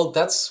 Well,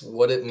 that's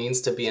what it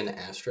means to be an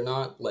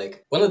astronaut.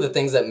 Like, one of the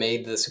things that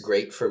made this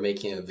great for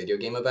making a video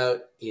game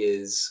about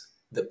is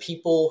the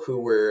people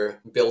who were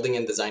building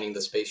and designing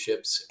the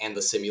spaceships and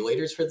the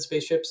simulators for the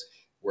spaceships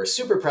were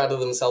super proud of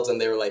themselves, and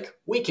they were like,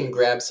 we can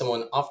grab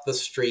someone off the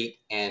street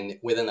and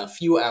within a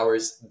few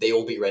hours, they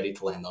will be ready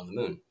to land on the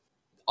moon.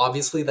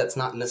 Obviously, that's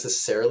not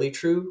necessarily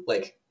true.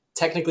 Like,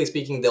 technically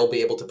speaking, they'll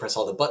be able to press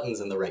all the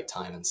buttons in the right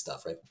time and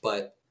stuff, right?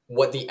 But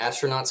what the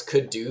astronauts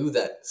could do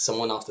that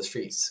someone off the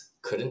streets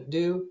couldn't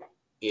do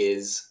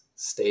is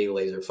stay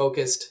laser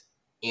focused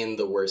in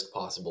the worst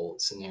possible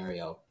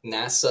scenario.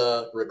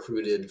 NASA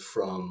recruited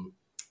from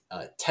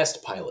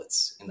test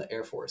pilots in the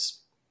Air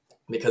Force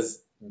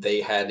because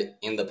they had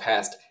in the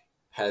past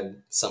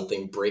had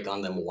something break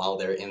on them while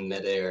they're in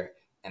midair,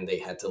 and they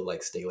had to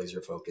like stay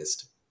laser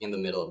focused in the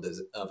middle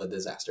of a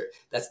disaster.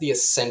 That's the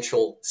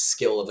essential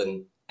skill of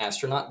an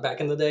astronaut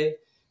back in the day,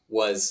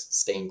 was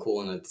staying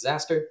cool in a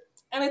disaster.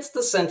 And it's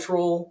the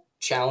central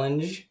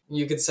challenge,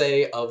 you could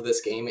say, of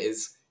this game,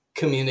 is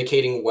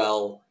communicating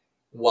well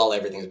while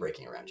everything's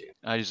breaking around you.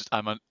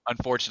 I'm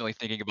unfortunately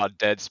thinking about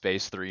Dead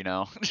Space 3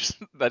 now.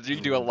 That you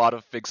do a lot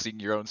of fixing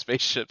your own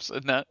spaceships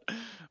in that.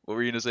 What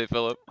were you going to say,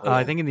 Philip?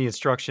 I think in the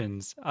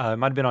instructions, it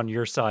might have been on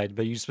your side,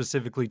 but you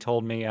specifically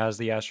told me as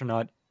the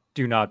astronaut,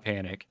 do not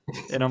panic.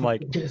 And I'm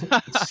like...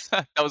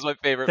 that was my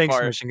favorite Thanks,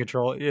 part. Mission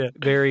Control. Yeah,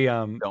 very...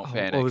 Don't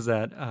panic. What was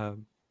that?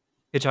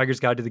 Hitchhiker's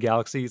Guide to the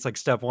Galaxy. It's like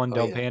step 1,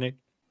 don't panic.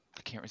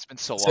 I can't. It's been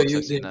so long. So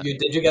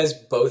did you guys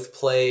both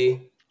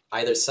play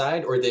either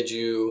side, or did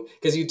you?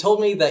 Because you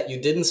told me that you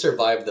didn't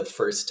survive the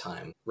first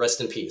time. Rest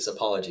in peace.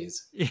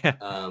 Apologies. Yeah.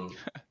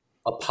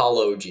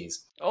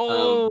 Apologies.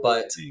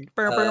 But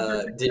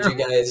did you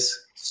guys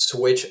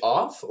switch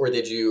off, or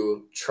did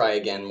you try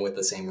again with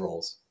the same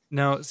roles?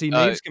 No. See,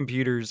 Nave's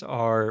computers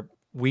are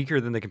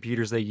weaker than the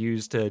computers they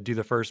used to do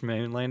the first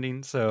moon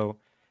landing, so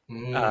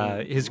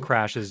his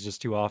crashes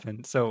just too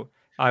often. So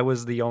I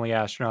was the only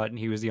astronaut, and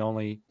he was the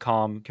only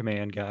comm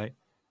command guy.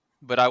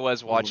 But I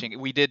was watching.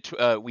 We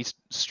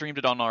streamed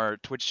it on our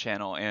Twitch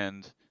channel,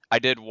 and I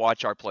did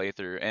watch our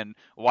playthrough and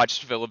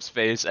watched Philip's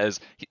face as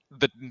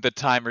the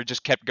timer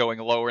just kept going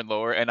lower and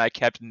lower, and I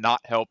kept not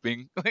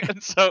helping.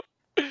 And so,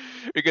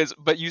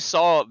 but you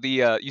saw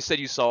you said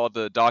you saw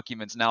the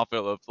documents now,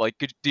 Philip. Like,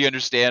 do you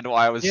understand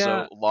why I was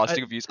so lost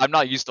and confused? I'm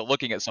not used to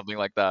looking at something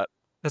like that.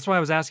 That's why I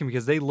was asking,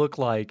 because they look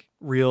like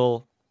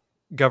real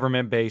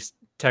government-based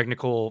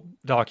technical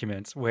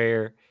documents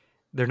where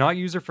they're not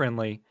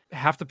user-friendly.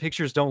 Half the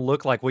pictures don't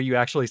look like what you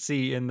actually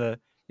see in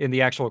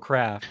the actual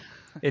craft.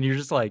 And you're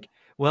just like,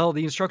 well,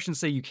 the instructions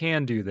say you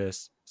can do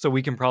this, so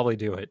we can probably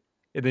do it.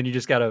 And then you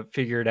just got to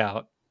figure it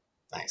out.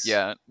 Nice.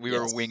 Yeah, we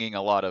were winging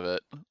a lot of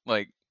it.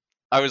 Like,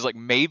 I was like,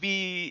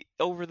 maybe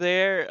over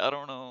there? I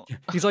don't know.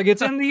 He's like,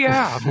 it's in the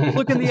app.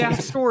 Look in the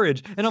app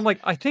storage. And I'm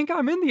like, I think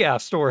I'm in the app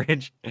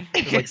storage.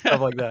 It's like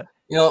stuff like that.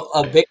 You know,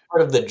 a big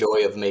part of the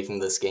joy of making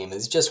this game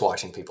is just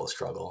watching people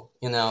struggle.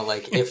 You know,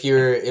 like if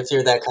you're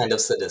that kind of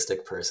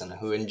sadistic person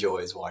who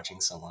enjoys watching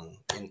someone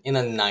in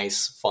a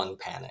nice, fun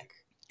panic.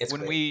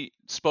 When we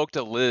spoke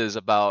to Liz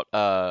about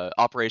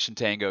Operation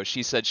Tango,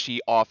 she said she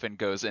often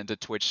goes into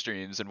Twitch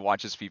streams and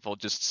watches people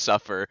just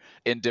suffer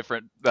in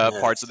different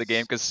parts of the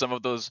game because some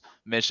of those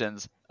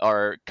missions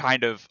are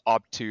kind of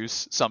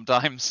obtuse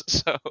sometimes.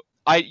 So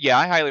I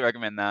highly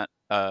recommend that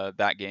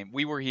game.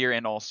 We Were Here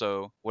and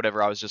also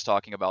whatever I was just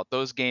talking about.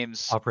 Those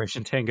games,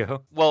 Operation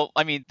Tango. Well,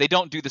 I mean, they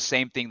don't do the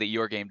same thing that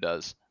your game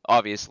does,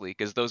 obviously,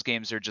 because those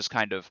games are just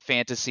kind of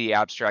fantasy,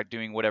 abstract,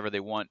 doing whatever they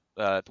want,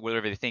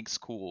 whatever they think's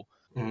cool.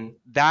 Mm-hmm.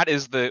 That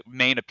is the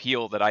main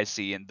appeal that I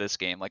see in this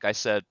game. Like I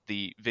said,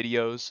 the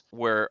videos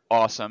were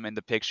awesome, and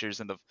the pictures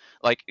and the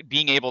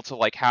being able to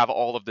have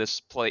all of this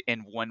play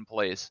in one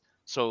place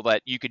so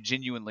that you could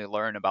genuinely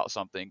learn about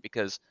something.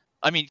 Because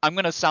I mean, I'm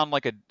gonna sound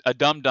like a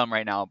dum-dum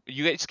right now.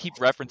 You guys keep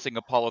referencing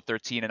Apollo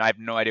 13, and I have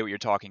no idea what you're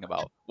talking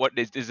about. What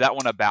is that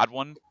one a bad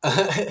one?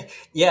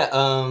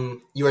 Yeah,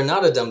 you are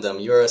not a dum-dum.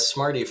 You are a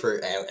smarty for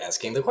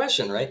asking the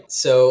question, right?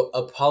 So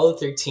Apollo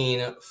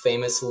 13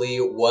 famously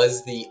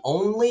was the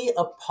only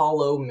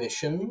Apollo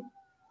mission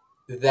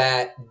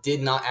that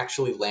did not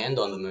actually land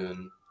on the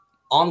moon.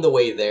 On the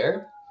way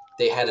there,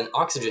 they had an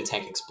oxygen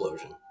tank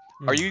explosion.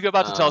 Are you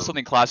about to tell us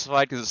something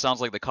classified? Because it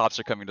sounds like the cops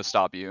are coming to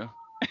stop you.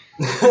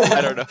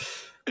 I don't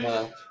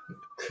know.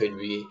 Could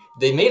be.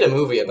 They made a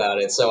movie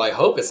about it, so I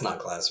hope it's not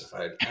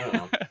classified. I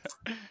don't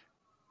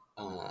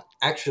know.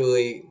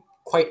 Actually,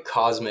 quite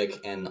cosmic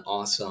and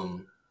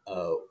awesome.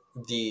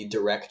 The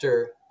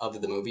director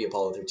of the movie,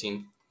 Apollo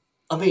 13,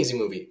 amazing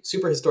movie.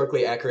 Super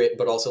historically accurate,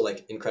 but also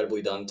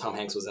incredibly done. Tom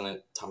Hanks was in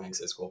it. Tom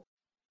Hanks is cool.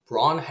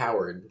 Ron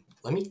Howard.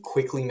 Let me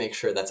quickly make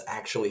sure that's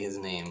actually his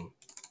name.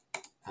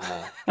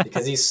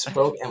 Because he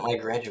spoke at my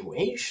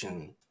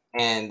graduation.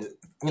 And,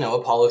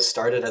 Apollo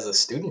started as a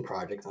student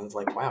project. And I was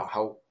like, wow,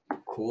 how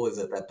cool is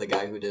it that the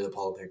guy who did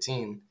Apollo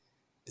 13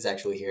 is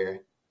actually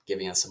here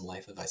giving us some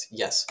life advice?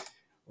 Yes,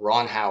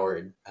 Ron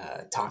Howard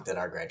talked at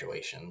our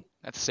graduation.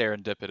 That's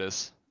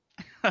serendipitous.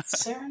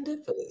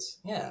 Serendipitous,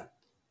 yeah.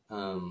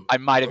 I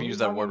might have used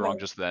that word wrong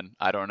just then.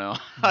 I don't know.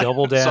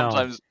 Double down.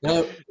 Sometimes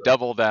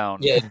double down.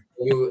 Yeah,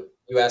 you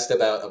asked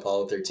about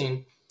Apollo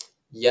 13.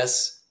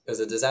 Yes, it was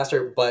a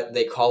disaster, but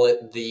they call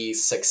it the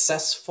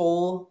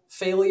successful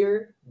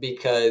failure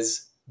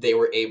because they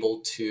were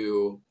able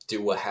to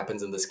do what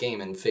happens in this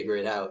game and figure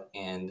it out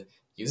and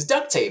use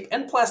duct tape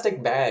and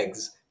plastic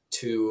bags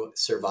to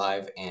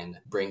survive and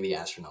bring the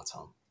astronauts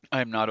home.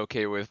 I'm not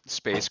okay with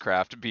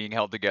spacecraft being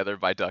held together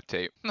by duct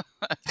tape.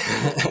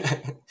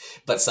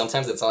 But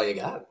sometimes that's all you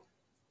got.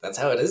 That's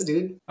how it is,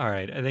 dude. All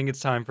right, I think it's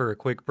time for a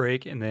quick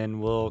break, and then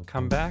we'll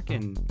come back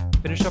and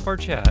finish up our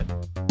chat.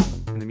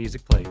 And the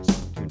music plays.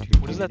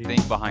 What is that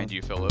thing behind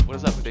you, Philip? What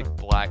is that big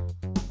black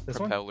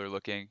propeller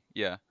looking?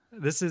 Yeah.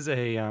 This is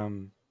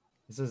an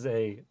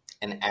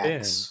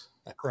axe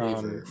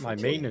from my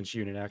maintenance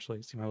unit,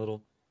 actually. See my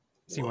little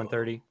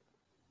C-130.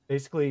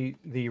 Basically,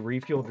 the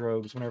refuel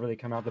drogues, whenever they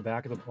come out the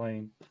back of the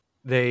plane,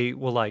 they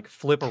will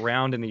flip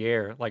around in the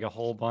air like a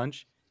whole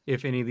bunch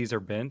if any of these are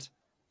bent.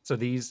 So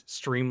these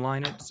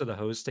streamline it so the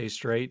hose stays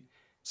straight.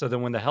 So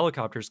then when the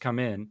helicopters come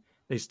in,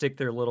 they stick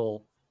their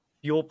little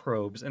fuel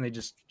probes and they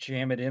just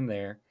jam it in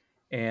there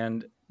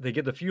and they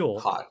get the fuel.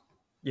 Hot.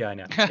 Yeah, I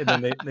know. And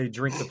then they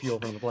drink the fuel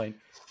from the plane.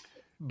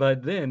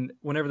 But then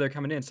whenever they're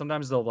coming in,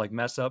 sometimes they'll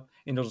mess up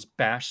and they'll just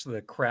bash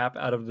the crap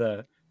out of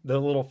the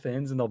little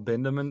fins and they'll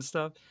bend them and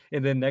stuff.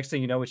 And then next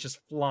thing you know, it's just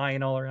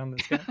flying all around the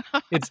sky.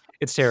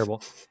 It's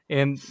terrible.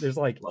 And there's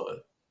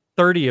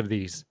 30 of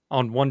these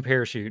on one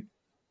parachute.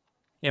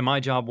 And my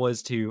job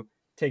was to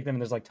take them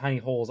and there's tiny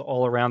holes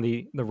all around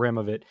the rim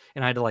of it.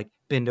 And I had to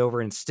bend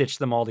over and stitch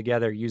them all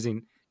together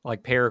using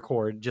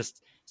paracord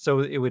just so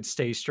it would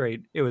stay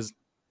straight. It was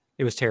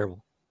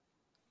terrible.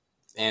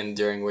 And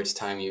during which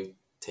time you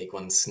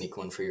sneak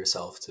one for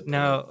yourself to.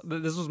 No,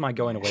 this was my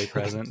going away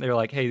present. They were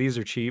like, "Hey, these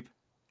are cheap.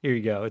 Here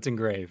you go. It's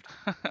engraved."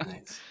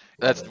 Nice.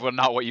 That's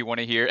not what you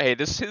want to hear. Hey,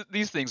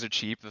 these things are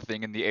cheap. The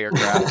thing in the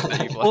aircraft.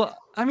 That you've Well,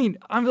 I mean,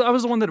 I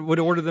was the one that would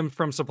order them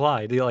from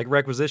supply. They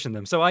requisition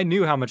them, so I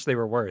knew how much they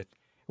were worth.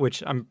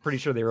 Which I'm pretty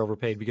sure they were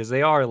overpaid because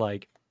they are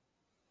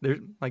they're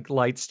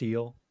light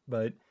steel,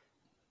 but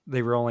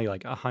they were only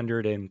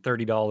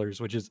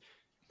 $130, which is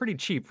pretty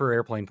cheap for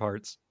airplane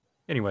parts.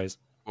 Anyways,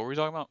 what were we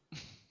talking about?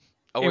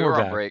 Oh, and we were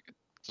back. on break.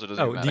 So it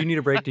doesn't matter. Do you need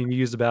a break? Do you need to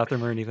use the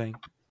bathroom or anything?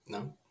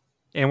 No.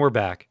 And we're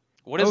back.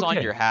 What is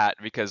on your hat?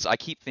 Because I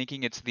keep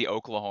thinking it's the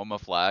Oklahoma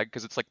flag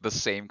because it's the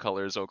same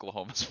color as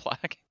Oklahoma's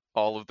flag.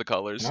 All of the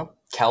colors. Nope.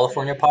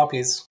 California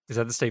poppies. Is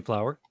that the state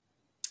flower?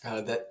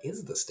 That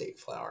is the state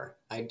flower.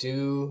 I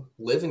do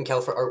live in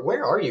California.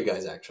 Where are you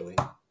guys actually?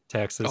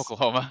 Texas.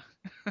 Oklahoma.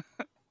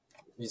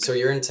 So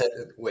you're in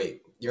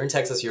you're in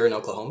Texas, you're in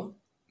Oklahoma?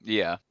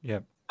 Yeah.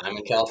 Yep. I'm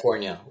in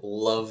California.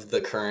 Love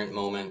the current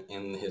moment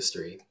in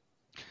history.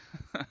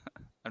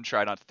 I'm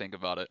trying not to think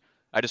about it.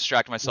 I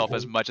distract myself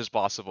as much as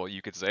possible,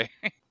 you could say.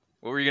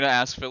 What were you going to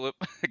ask, Philip,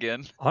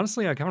 again?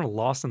 Honestly, I'm kind of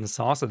lost in the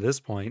sauce at this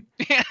point.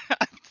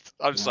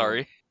 I'm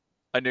sorry.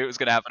 I knew it was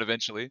going to happen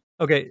eventually.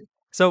 Okay,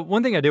 so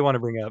one thing I did want to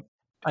bring up,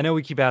 I know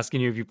we keep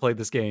asking you if you played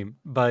this game,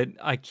 but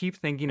I keep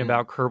thinking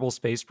about Kerbal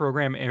Space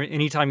Program.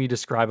 Anytime you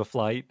describe a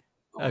flight,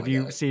 have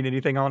you seen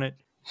anything on it?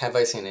 Have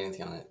I seen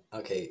anything on it?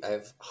 Okay, I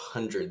have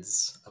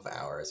hundreds of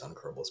hours on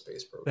Kerbal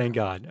Space Program. Thank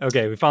God.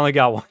 Okay, we finally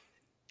got one.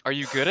 Are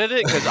you good at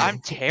it? Because I'm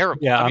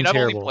terrible. Yeah, I mean, I've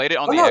only played it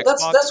on the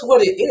Xbox. That's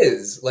what it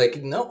is.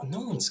 Like, no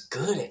one's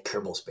good at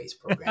Kerbal Space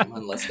Program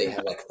unless they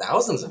have like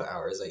thousands of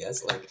hours. I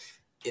guess like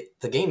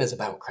the game is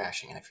about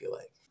crashing. I feel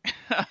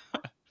like.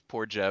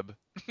 Poor Jeb,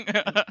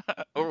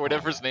 or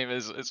whatever his name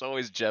is. It's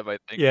always Jeb, I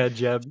think. Yeah,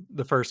 Jeb,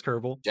 the first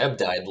Kerbal. Jeb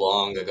died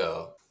long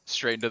ago.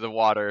 Straight into the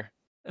water.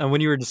 And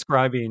when you were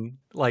describing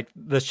like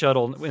the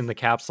shuttle in the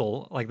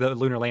capsule, like the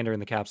lunar lander in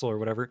the capsule or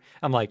whatever,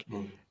 I'm like,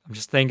 I'm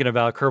just thinking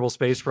about Kerbal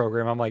Space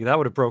Program. I'm like, that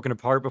would have broken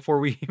apart before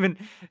we even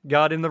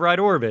got in the right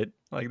orbit.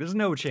 Like, there's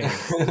no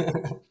chance.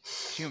 Can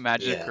you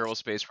imagine if Kerbal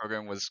Space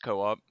Program was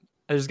co-op?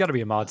 There's got to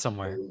be a mod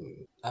somewhere.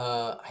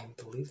 I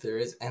believe there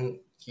is, and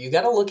you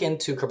got to look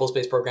into Kerbal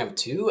Space Program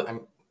 2.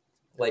 I'm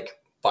like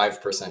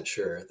 5%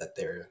 sure that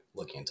they're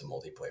looking into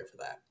multiplayer for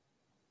that.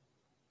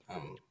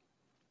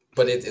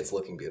 But it's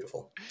looking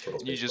beautiful.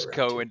 You just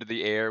go into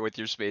the air with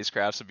your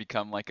spacecrafts and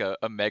become like a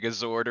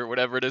Megazord or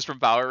whatever it is from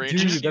Power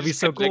Rangers. Dude, that'd be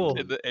so cool.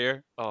 In the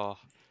air. Oh.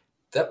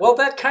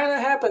 That kind of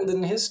happened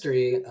in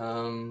history.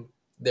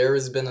 There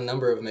has been a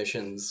number of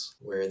missions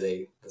where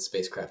the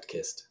spacecraft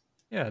kissed.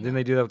 Yeah, didn't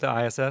they do that with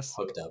the ISS?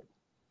 Hooked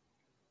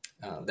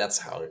up. That's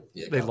how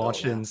they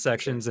launched it in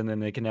sections and then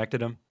they connected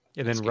them.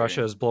 And then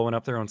Russia is blowing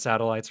up their own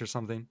satellites or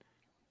something.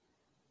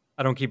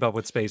 I don't keep up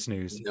with space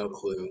news. No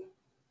clue.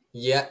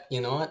 Yeah,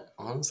 you know what?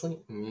 Honestly,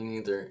 me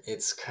neither.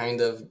 It's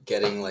kind of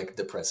getting like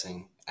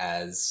depressing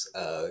as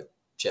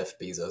Jeff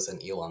Bezos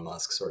and Elon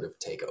Musk sort of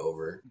take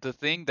over. The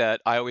thing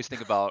that I always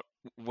think about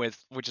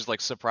which is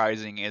like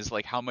surprising, is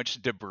like how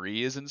much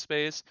debris is in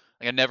space.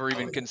 Like I never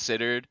even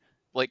considered.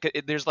 Like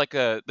there's like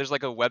a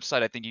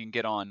website I think you can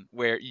get on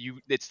where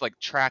it's like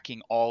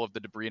tracking all of the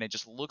debris, and it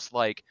just looks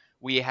like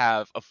we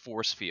have a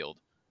force field.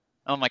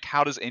 And I'm like,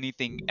 how does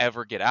anything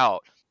ever get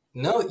out?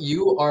 No,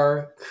 you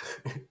are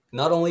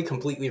not only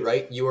completely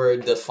right, you are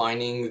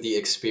defining the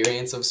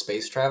experience of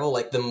space travel.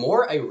 Like, the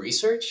more I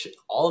research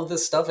all of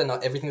this stuff and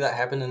everything that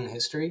happened in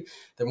history,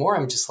 the more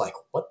I'm just like,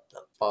 what the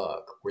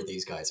fuck were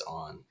these guys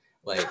on?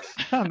 Like,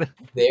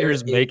 they're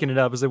just making it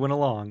up as they went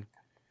along,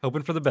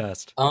 hoping for the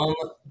best.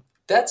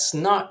 That's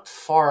not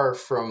far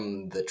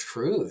from the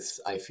truth,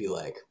 I feel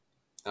like.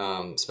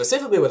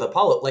 Specifically with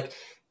Apollo, like,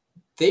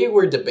 they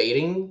were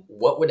debating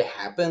what would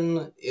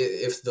happen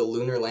if the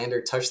lunar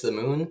lander touched the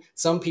moon.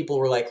 Some people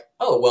were like,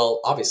 oh,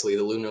 well, obviously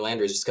the lunar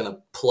lander is just going to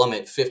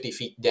plummet 50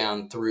 feet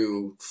down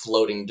through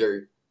floating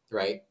dirt,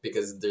 right?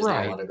 Because there's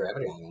not a lot of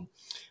gravity on the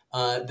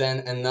moon. Then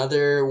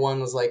another one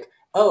was like,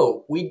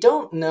 oh, we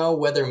don't know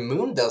whether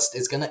moon dust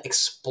is going to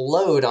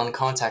explode on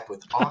contact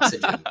with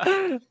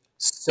oxygen.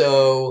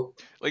 So...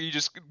 like, you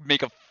just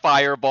make a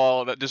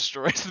fireball that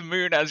destroys the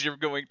moon as you're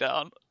going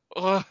down.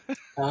 Oh,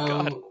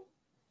 God.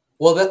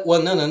 Well,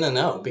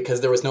 no,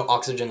 because there was no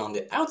oxygen on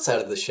the outside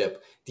of the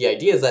ship. The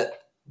idea is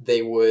that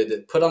they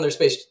would put on their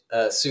space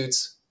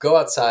suits, go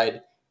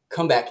outside,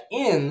 come back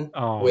in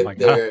with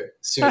their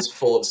suits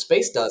full of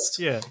space dust,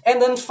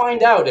 and then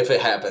find out if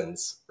it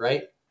happens,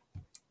 right?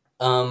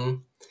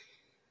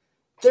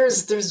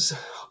 There's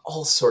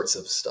all sorts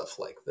of stuff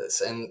like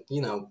this, and,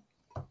 you know,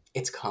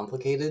 it's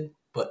complicated,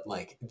 but,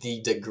 like,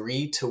 the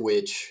degree to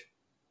which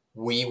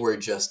we were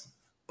just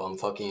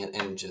bumfucking it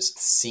and just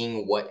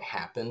seeing what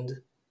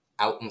happened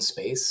out in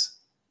space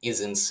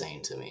is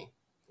insane to me.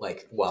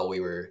 Like, while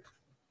we were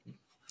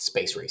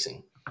space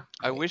racing.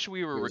 I wish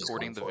we were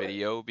recording the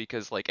video,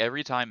 because like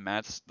every time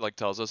Matt like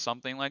tells us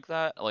something like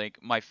that, like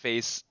my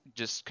face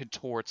just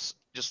contorts,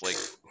 just like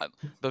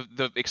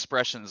the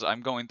expressions.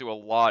 I'm going through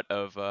a lot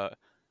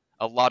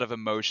of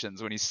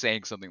emotions when he's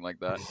saying something like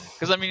that.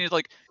 Because I mean, it's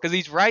like, because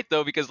he's right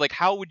though. Because like,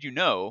 how would you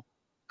know?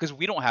 Because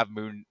we don't have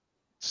moon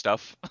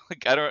stuff.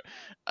 Like, I don't.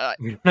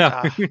 We don't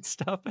have moon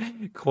stuff.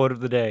 Quote of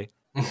the day.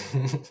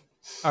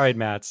 All right,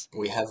 Mats.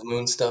 We have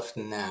moon stuff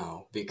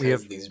now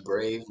because these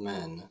brave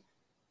men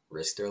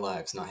risked their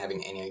lives not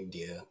having any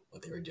idea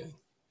what they were doing.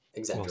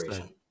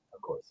 Exaggeration,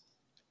 of course.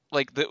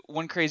 Like, the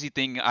one crazy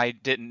thing I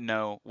didn't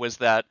know was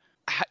that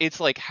it's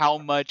like how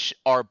much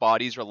our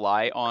bodies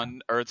rely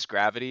on Earth's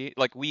gravity.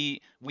 Like,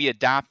 we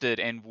adapted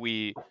and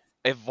we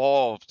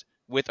evolved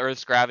with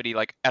Earth's gravity,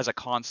 like, as a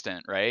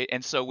constant, right?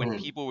 And so when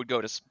people would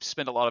go to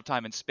spend a lot of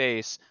time in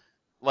space,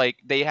 like,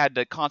 they had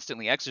to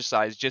constantly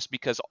exercise just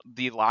because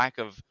the lack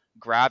of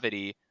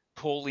gravity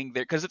pulling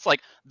their, because it's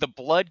like the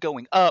blood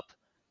going up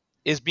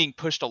is being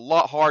pushed a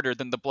lot harder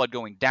than the blood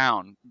going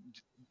down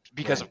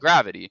because of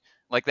gravity.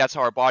 Like that's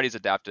how our bodies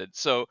adapted.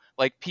 So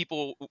like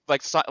people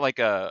like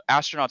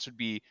astronauts would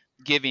be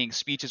giving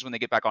speeches when they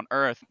get back on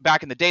Earth.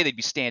 Back in the day, they'd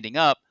be standing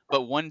up,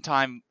 but one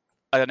time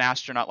an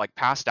astronaut like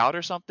passed out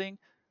or something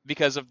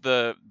because of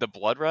the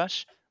blood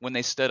rush when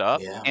they stood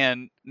up,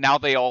 and now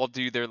they all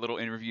do their little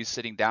interviews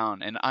sitting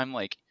down, and I'm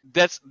like,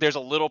 there's a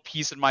little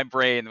piece in my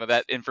brain where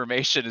that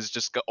information is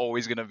just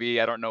always going to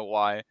be. I don't know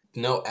why.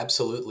 No,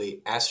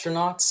 absolutely.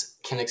 Astronauts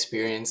can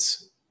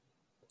experience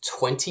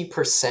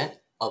 20%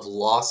 of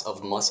loss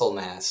of muscle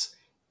mass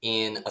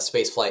in a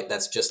space flight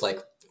that's just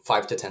like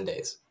 5 to 10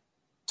 days.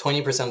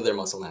 20% of their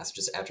muscle mass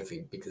just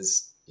atrophied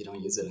because you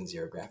don't use it in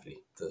zero gravity.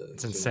 The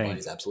human body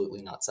is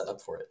absolutely not set up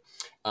for it.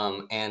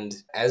 And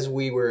as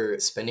we were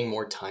spending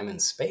more time in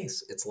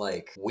space, it's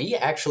like we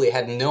actually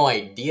had no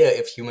idea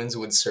if humans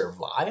would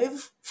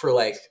survive for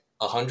like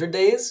 100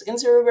 days in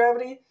zero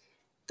gravity.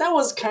 That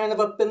was kind of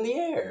up in the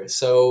air.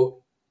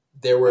 So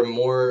there were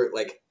more,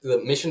 like, the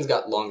missions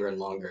got longer and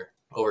longer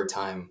over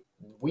time.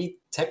 We,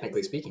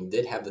 technically speaking,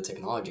 did have the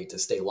technology to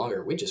stay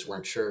longer. We just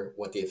weren't sure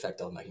what the effect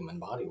on the human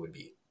body would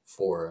be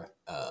for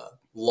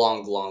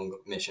long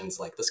missions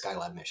like the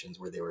Skylab missions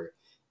where they were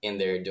in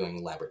there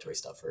doing laboratory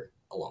stuff for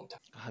a long time.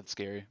 That's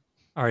scary.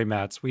 All right,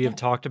 Mats, we have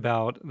talked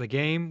about the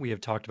game. We have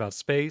talked about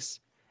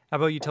space. How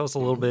about you tell us a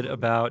little bit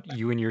about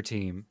you and your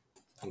team?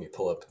 Let me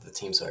pull up the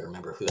team so I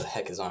remember who the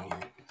heck is on here.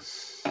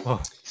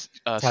 Oh,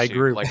 tight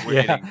group. Like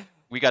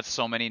we got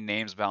so many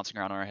names bouncing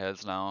around our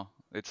heads now.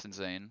 It's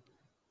insane.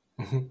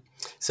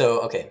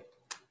 So, okay.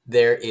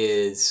 There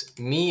is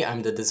me,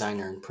 I'm the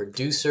designer and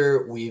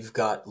producer. We've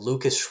got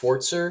Lucas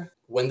Schwartzer.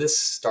 When this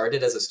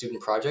started as a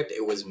student project,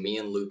 it was me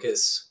and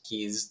Lucas.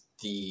 He's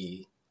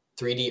the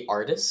 3D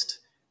artist,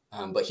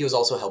 but he was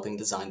also helping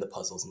design the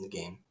puzzles in the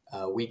game.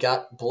 We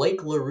got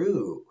Blake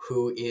LaRue,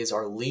 who is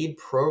our lead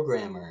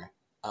programmer,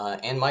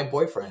 and my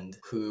boyfriend,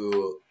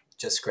 who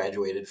just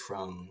graduated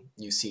from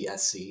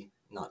UCSC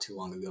not too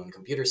long ago in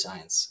computer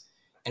science.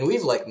 And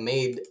we've like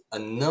made a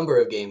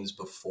number of games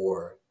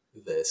before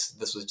this.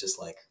 This was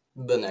just like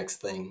the next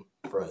thing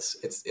for us.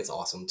 It's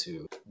awesome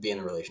to be in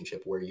a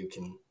relationship where you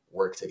can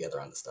work together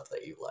on the stuff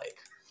that you like.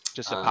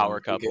 Just a power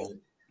couple.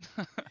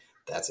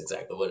 That's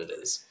exactly what it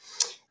is.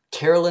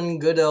 Carolyn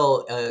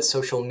Goodell,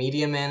 social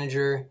media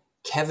manager.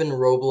 Kevin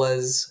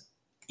Robles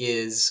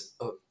is...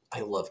 Oh, I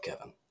love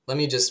Kevin. Let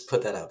me just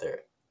put that out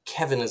there.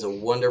 Kevin is a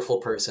wonderful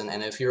person,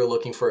 and if you're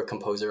looking for a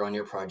composer on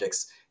your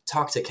projects,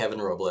 talk to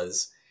Kevin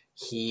Robles.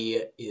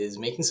 He is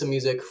making some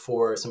music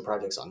for some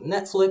projects on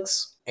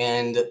Netflix,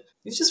 and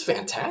he's just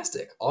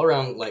fantastic. All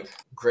around, like,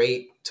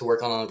 great to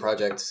work on a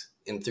project,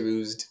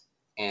 enthused,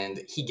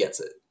 and he gets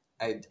it.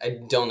 I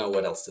don't know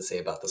what else to say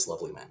about this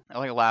lovely man. I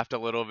like laughed a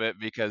little bit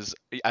because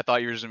I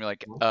thought you were just gonna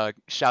be like,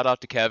 shout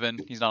out to Kevin.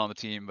 He's not on the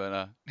team,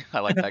 but I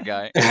like that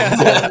guy.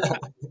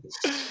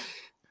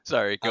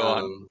 Sorry, go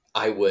on.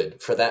 I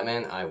would. For that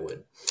man, I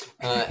would.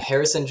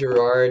 Harrison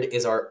Gerard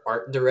is our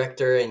art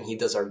director, and he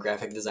does our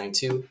graphic design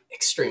too.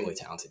 Extremely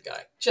talented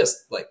guy.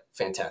 Just, like,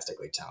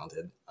 fantastically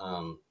talented.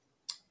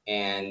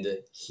 And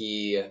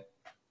he,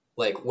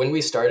 like, when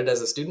we started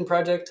as a student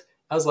project,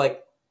 I was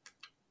like,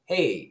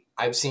 hey,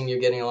 I've seen you're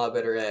getting a lot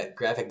better at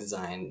graphic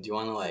design. Do you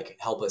want to, like,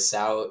 help us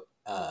out,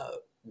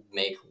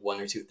 make one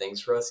or two things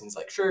for us? And he's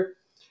like, sure.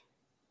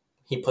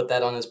 He put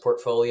that on his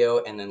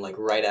portfolio, and then, like,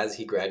 right as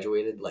he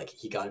graduated, like,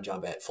 he got a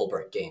job at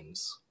Fulbright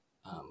Games.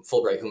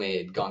 Fulbright, who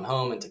made Gone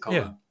Home and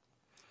Tacoma,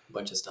 a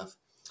bunch of stuff.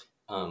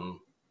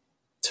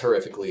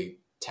 Terrifically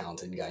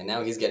talented guy.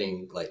 Now he's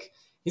getting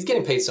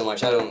paid so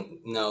much. I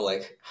don't know,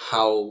 like,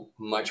 how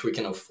much we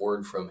can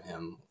afford from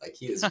him. Like,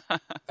 he is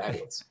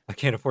fabulous. I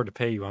can't afford to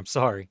pay you. I'm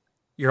sorry.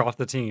 You're off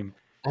the team.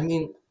 I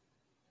mean,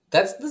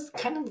 that's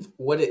kind of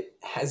what it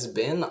has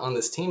been on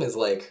this team is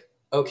like,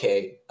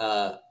 okay,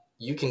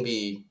 you can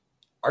be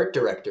art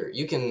director.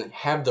 You can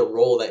have the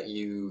role that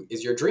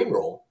is your dream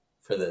role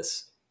for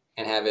this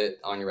and have it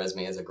on your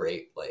resume as a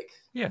great, like,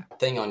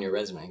 thing on your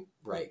resume,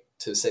 right?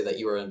 To say that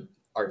you were an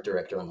art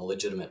director on a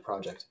legitimate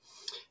project.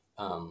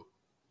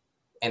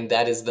 And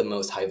that is the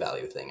most high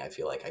value thing I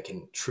feel like I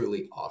can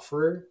truly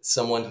offer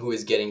someone who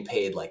is getting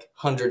paid like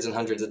hundreds and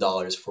hundreds of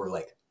dollars for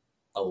like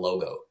a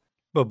logo.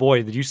 But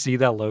boy, did you see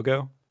that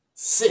logo?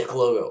 Sick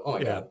logo. Oh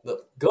my God.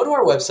 Go to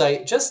our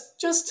website just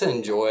to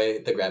enjoy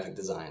the graphic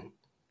design.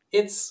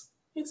 It's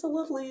a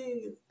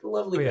lovely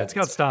it's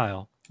got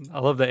style. I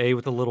love the A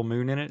with the little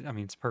moon in it. I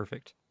mean, it's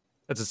perfect.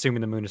 That's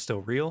assuming the moon is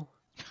still real.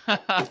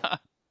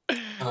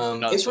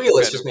 It's real.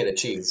 It's just made of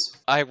cheese.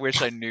 I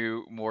wish I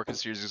knew more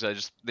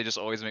conspiracies. They just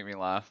always make me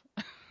laugh.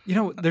 You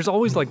know, there's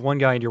always like one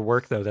guy in your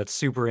work though that's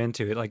super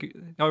into it. Like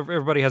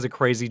everybody has a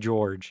Crazy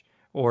George,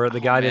 or the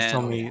guy that's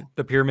telling me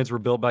the pyramids were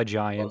built by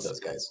giants. Love those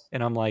guys.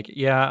 And I'm like,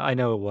 yeah, I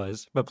know it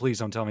was, but please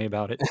don't tell me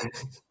about it.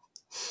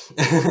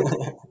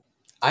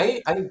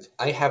 I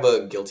have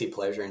a guilty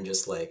pleasure in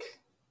just like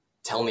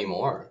tell me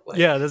more. Like,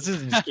 this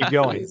is just keep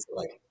going.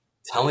 Like,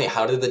 tell me,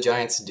 how did the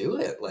Giants do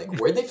it? Like,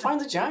 where'd they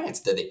find the Giants?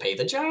 Did they pay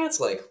the Giants?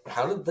 Like,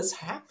 how did this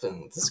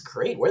happen? This is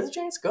great. Where'd the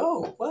Giants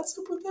go? What's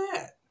up with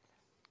that?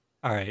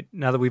 All right.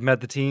 Now that we've met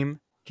the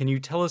team, can you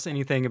tell us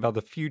anything about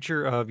the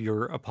future of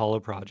your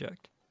Apollo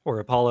project or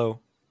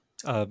Apollo,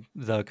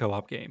 the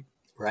co-op game?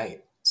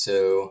 Right.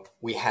 So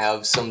we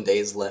have some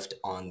days left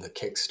on the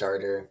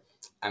Kickstarter.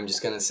 I'm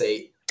just going to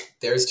say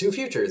there's two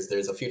futures.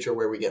 There's a future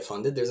where we get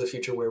funded. There's a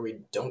future where we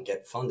don't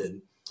get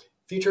funded.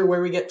 Future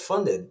where we get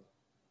funded.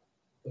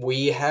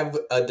 We have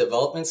a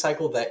development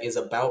cycle that is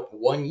about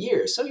 1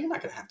 year. So you're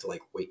not going to have to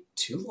like wait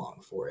too long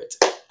for it.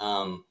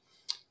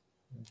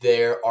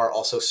 There are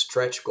also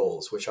stretch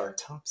goals, which are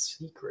top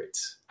secret.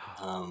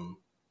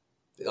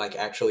 Like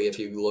actually, if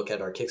you look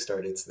at our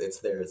Kickstarter, it's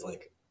there. It's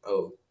like,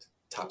 oh,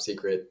 top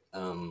secret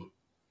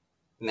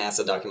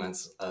NASA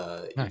documents.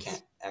 Nice. You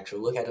can't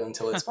actually look at it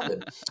until it's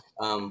funded.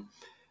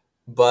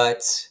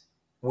 But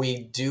we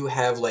do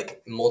have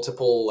like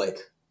multiple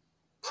like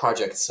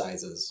project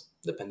sizes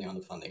depending on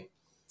the funding.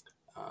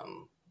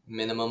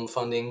 Minimum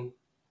funding,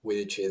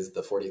 which is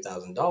the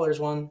 $40,000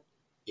 one,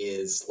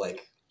 is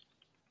like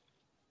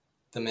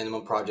the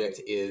minimum project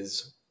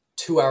is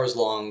 2 hours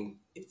long,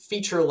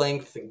 feature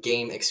length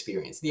game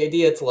experience. The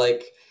idea it's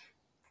like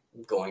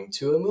going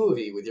to a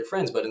movie with your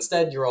friends, but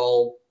instead you're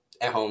all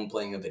at home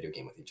playing a video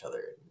game with each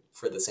other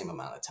for the same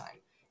amount of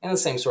time and the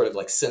same sort of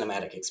like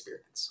cinematic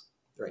experience,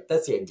 right?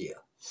 That's the idea.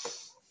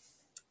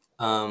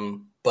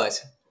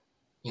 But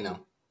you know,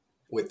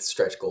 with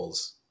stretch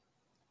goals,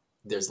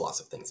 there's lots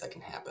of things that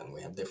can happen.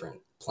 We have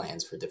different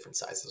plans for different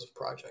sizes of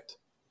project.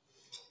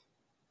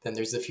 Then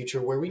there's the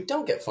future where we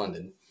don't get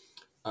funded.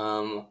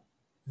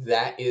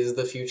 That is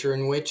the future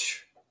in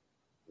which,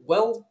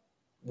 well,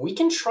 we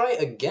can try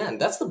again.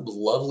 That's the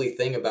lovely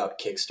thing about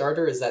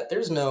Kickstarter is that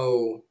there's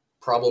no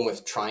problem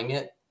with trying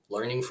it,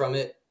 learning from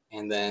it,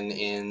 and then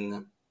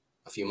in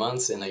a few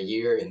months, in a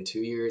year, in 2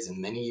 years, in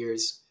many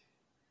years,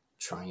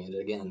 trying it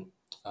again.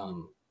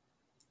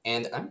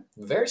 And I'm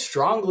very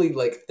strongly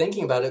like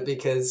thinking about it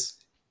because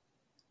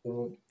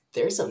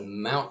there's a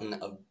mountain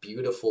of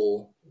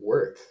beautiful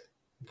work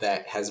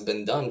that has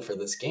been done for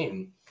this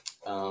game.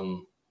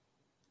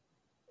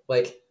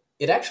 Like,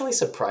 it actually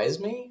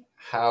surprised me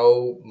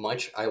how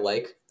much I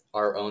like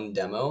our own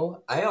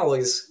demo.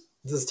 This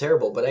is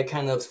terrible, but I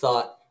kind of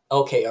thought,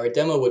 okay, our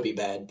demo would be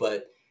bad,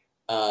 but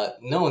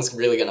no one's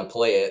really going to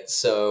play it,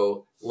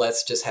 so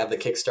let's just have the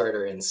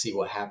Kickstarter and see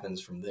what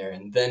happens from there,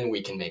 and then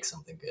we can make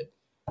something good.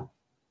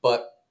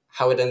 But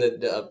how it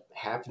ended up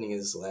happening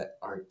is that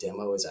our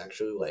demo is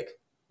actually, like,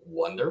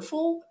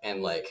 wonderful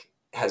and, like,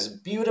 has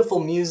beautiful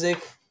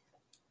music.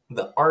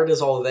 The art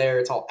is all there,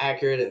 it's all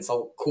accurate, and it's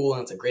all cool,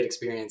 and it's a great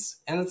experience.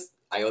 And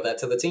I owe that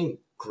to the team.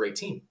 Great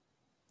team,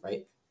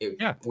 right?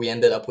 We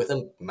ended up with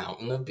a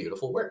mountain of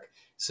beautiful work.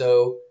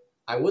 So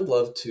I would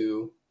love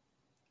to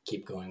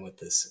keep going with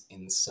this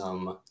in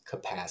some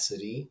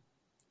capacity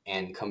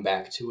and come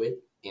back to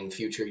it in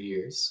future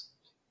years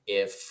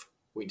if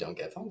we don't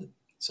get funded.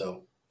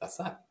 So that's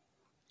that.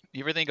 Do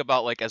you ever think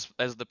about like as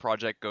the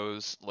project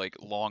goes like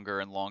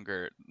longer and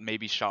longer,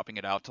 maybe shopping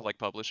it out to like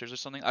publishers or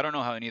something? I don't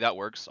know how any of that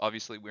works.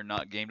 Obviously, we're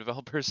not game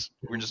developers.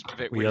 We're just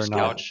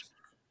couch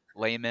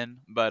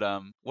laymen. But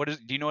do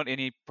you know what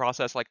any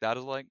process like that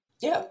is like?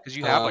 Yeah, because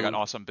you have like an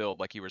awesome build,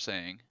 like you were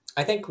saying.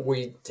 I think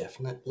we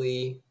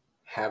definitely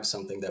have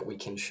something that we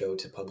can show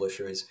to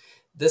publishers.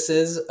 This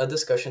is a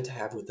discussion to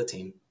have with the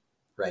team,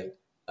 right?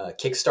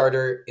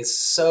 Kickstarter is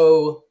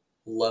so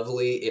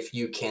lovely if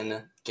you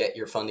can get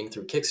your funding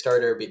through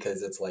Kickstarter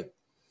because it's like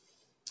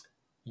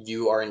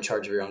you are in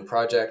charge of your own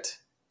project.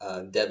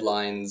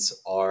 Deadlines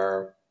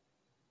are,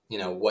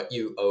 what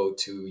you owe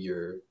to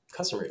your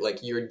customer.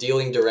 Like you're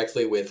dealing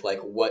directly with like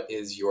what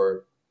is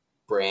your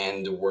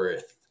brand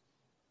worth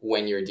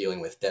when you're dealing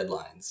with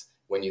deadlines.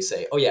 When you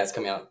say, oh yeah, it's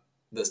coming out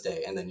this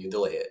day, and then you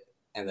delay it,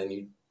 and then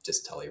you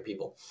just tell your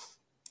people.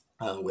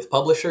 With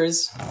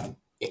publishers,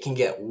 it can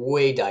get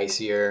way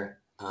dicier.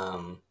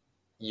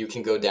 You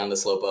can go down the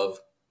slope of,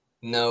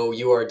 no,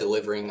 you are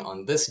delivering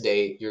on this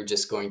day. You're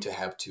just going to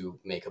have to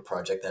make a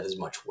project that is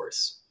much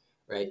worse,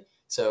 right?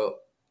 So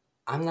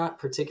I'm not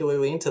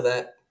particularly into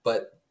that,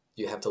 but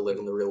you have to live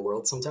in the real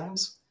world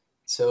sometimes.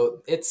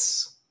 So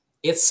it's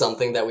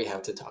something that we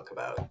have to talk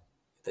about with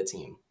the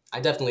team.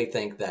 I definitely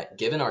think that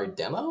given our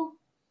demo,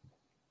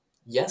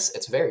 yes,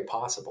 it's very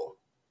possible,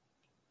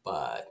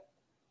 but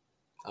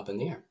up in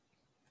the air.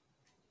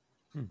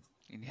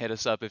 You can hit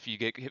us up if you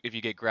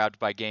get grabbed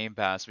by Game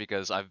Pass,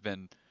 because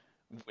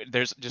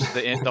there's just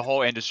the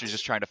whole industry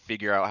just trying to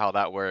figure out how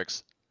that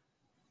works.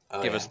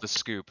 Give us the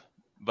scoop.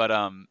 But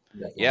I'll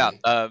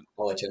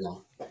let you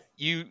know.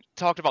 You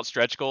talked about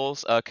stretch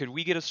goals. Could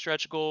we get a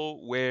stretch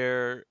goal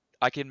where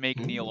I can make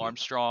Neil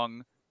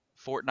Armstrong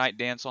Fortnite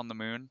dance on the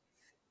moon?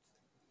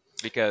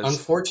 Because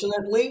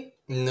unfortunately,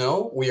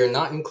 no, we are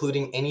not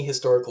including any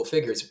historical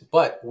figures,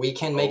 but we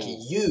can make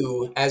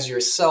you as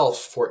yourself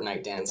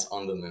Fortnite dance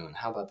on the moon.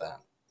 How about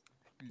that?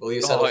 Will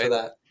you settle for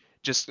that?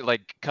 Just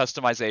like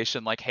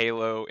customization, like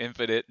Halo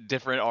Infinite,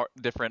 different.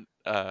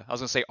 I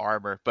was gonna say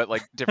armor, but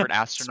like different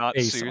astronaut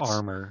Space suits.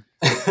 armor.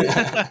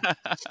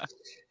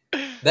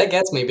 That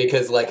gets me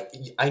because, like,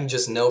 I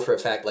just know for a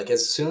fact, like,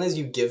 as soon as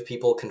you give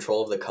people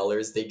control of the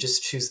colors, they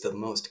just choose the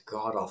most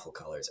god-awful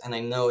colors. And I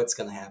know it's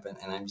going to happen,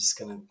 and I'm just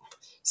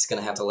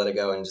gonna have to let it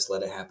go and just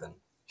let it happen.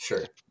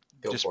 Sure,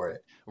 go Just for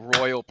it.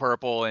 Royal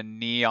purple and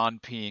neon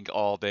pink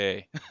all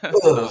day.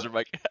 Those are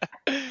my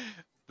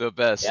the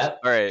best. Yep.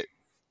 All right.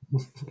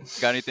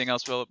 Got anything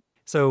else, Philip?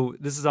 So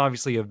this is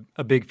obviously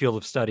a big field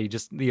of study,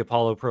 just the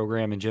Apollo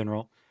program in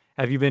general.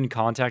 Have you been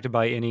contacted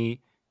by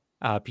any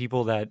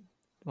people that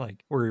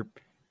like were,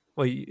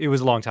 well, it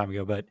was a long time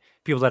ago, but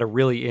people that are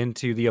really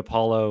into the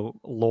Apollo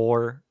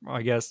lore,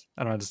 I guess,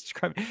 I don't know how to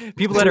describe it.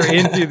 People that are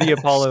into the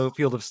Apollo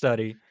field of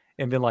study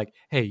and been like,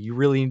 hey, you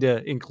really need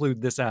to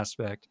include this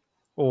aspect,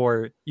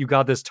 or you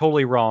got this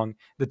totally wrong.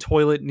 The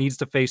toilet needs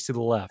to face to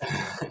the left,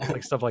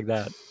 like stuff like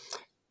that.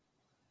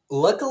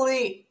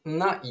 Luckily,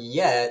 not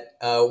yet.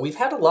 We've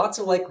had lots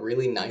of like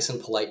really nice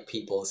and polite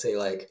people say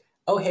like,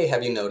 "Oh, hey,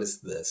 have you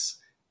noticed this?"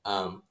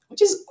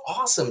 Which is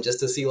awesome,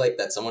 just to see like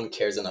that someone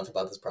cares enough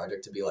about this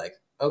project to be like,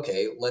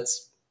 "Okay,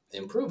 let's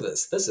improve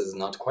this. This is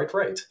not quite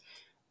right."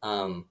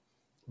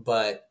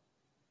 But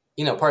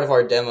you know, part of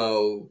our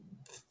demo,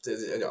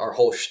 our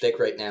whole shtick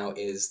right now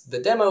is the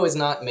demo is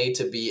not made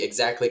to be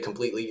exactly,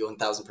 completely,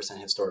 1000%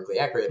 historically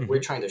accurate. Mm-hmm. We're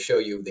trying to show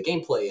you the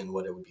gameplay and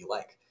what it would be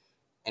like,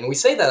 and we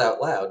say that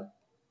out loud.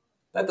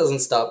 That doesn't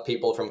stop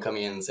people from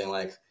coming in and saying,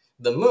 like,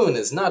 the moon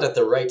is not at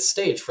the right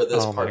stage for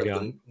this part of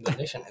the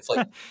mission. It's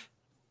like,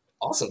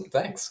 awesome,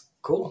 thanks,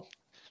 cool.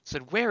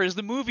 Said, where is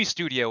the movie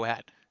studio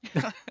at?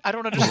 I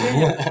don't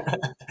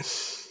understand.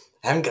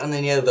 Haven't gotten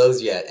any of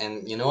those yet.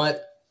 And you know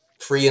what?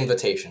 Free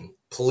invitation.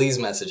 Please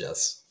message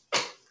us.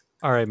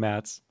 All right,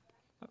 Mats.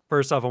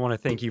 First off, I want to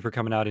thank you for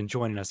coming out and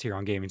joining us here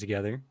on Gaming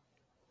Together.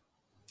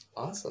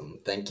 Awesome.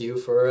 Thank you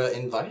for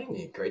inviting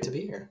me. Great to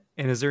be here.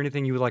 And is there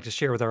anything you would like to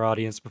share with our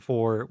audience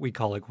before we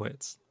call it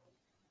quits?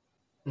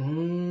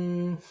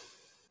 No.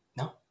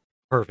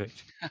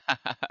 Perfect.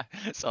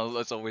 So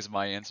that's always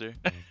my answer.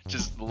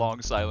 Just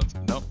long silence.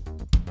 No.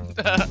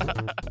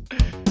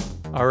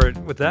 All right.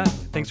 With that,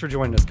 thanks for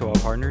joining us, co-op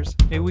partners.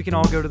 Maybe we can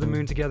all go to the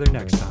moon together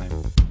next time.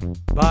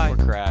 Bye. Or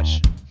crash.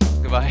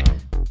 Goodbye.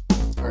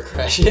 Or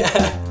crash.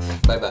 Yeah.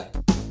 Bye-bye.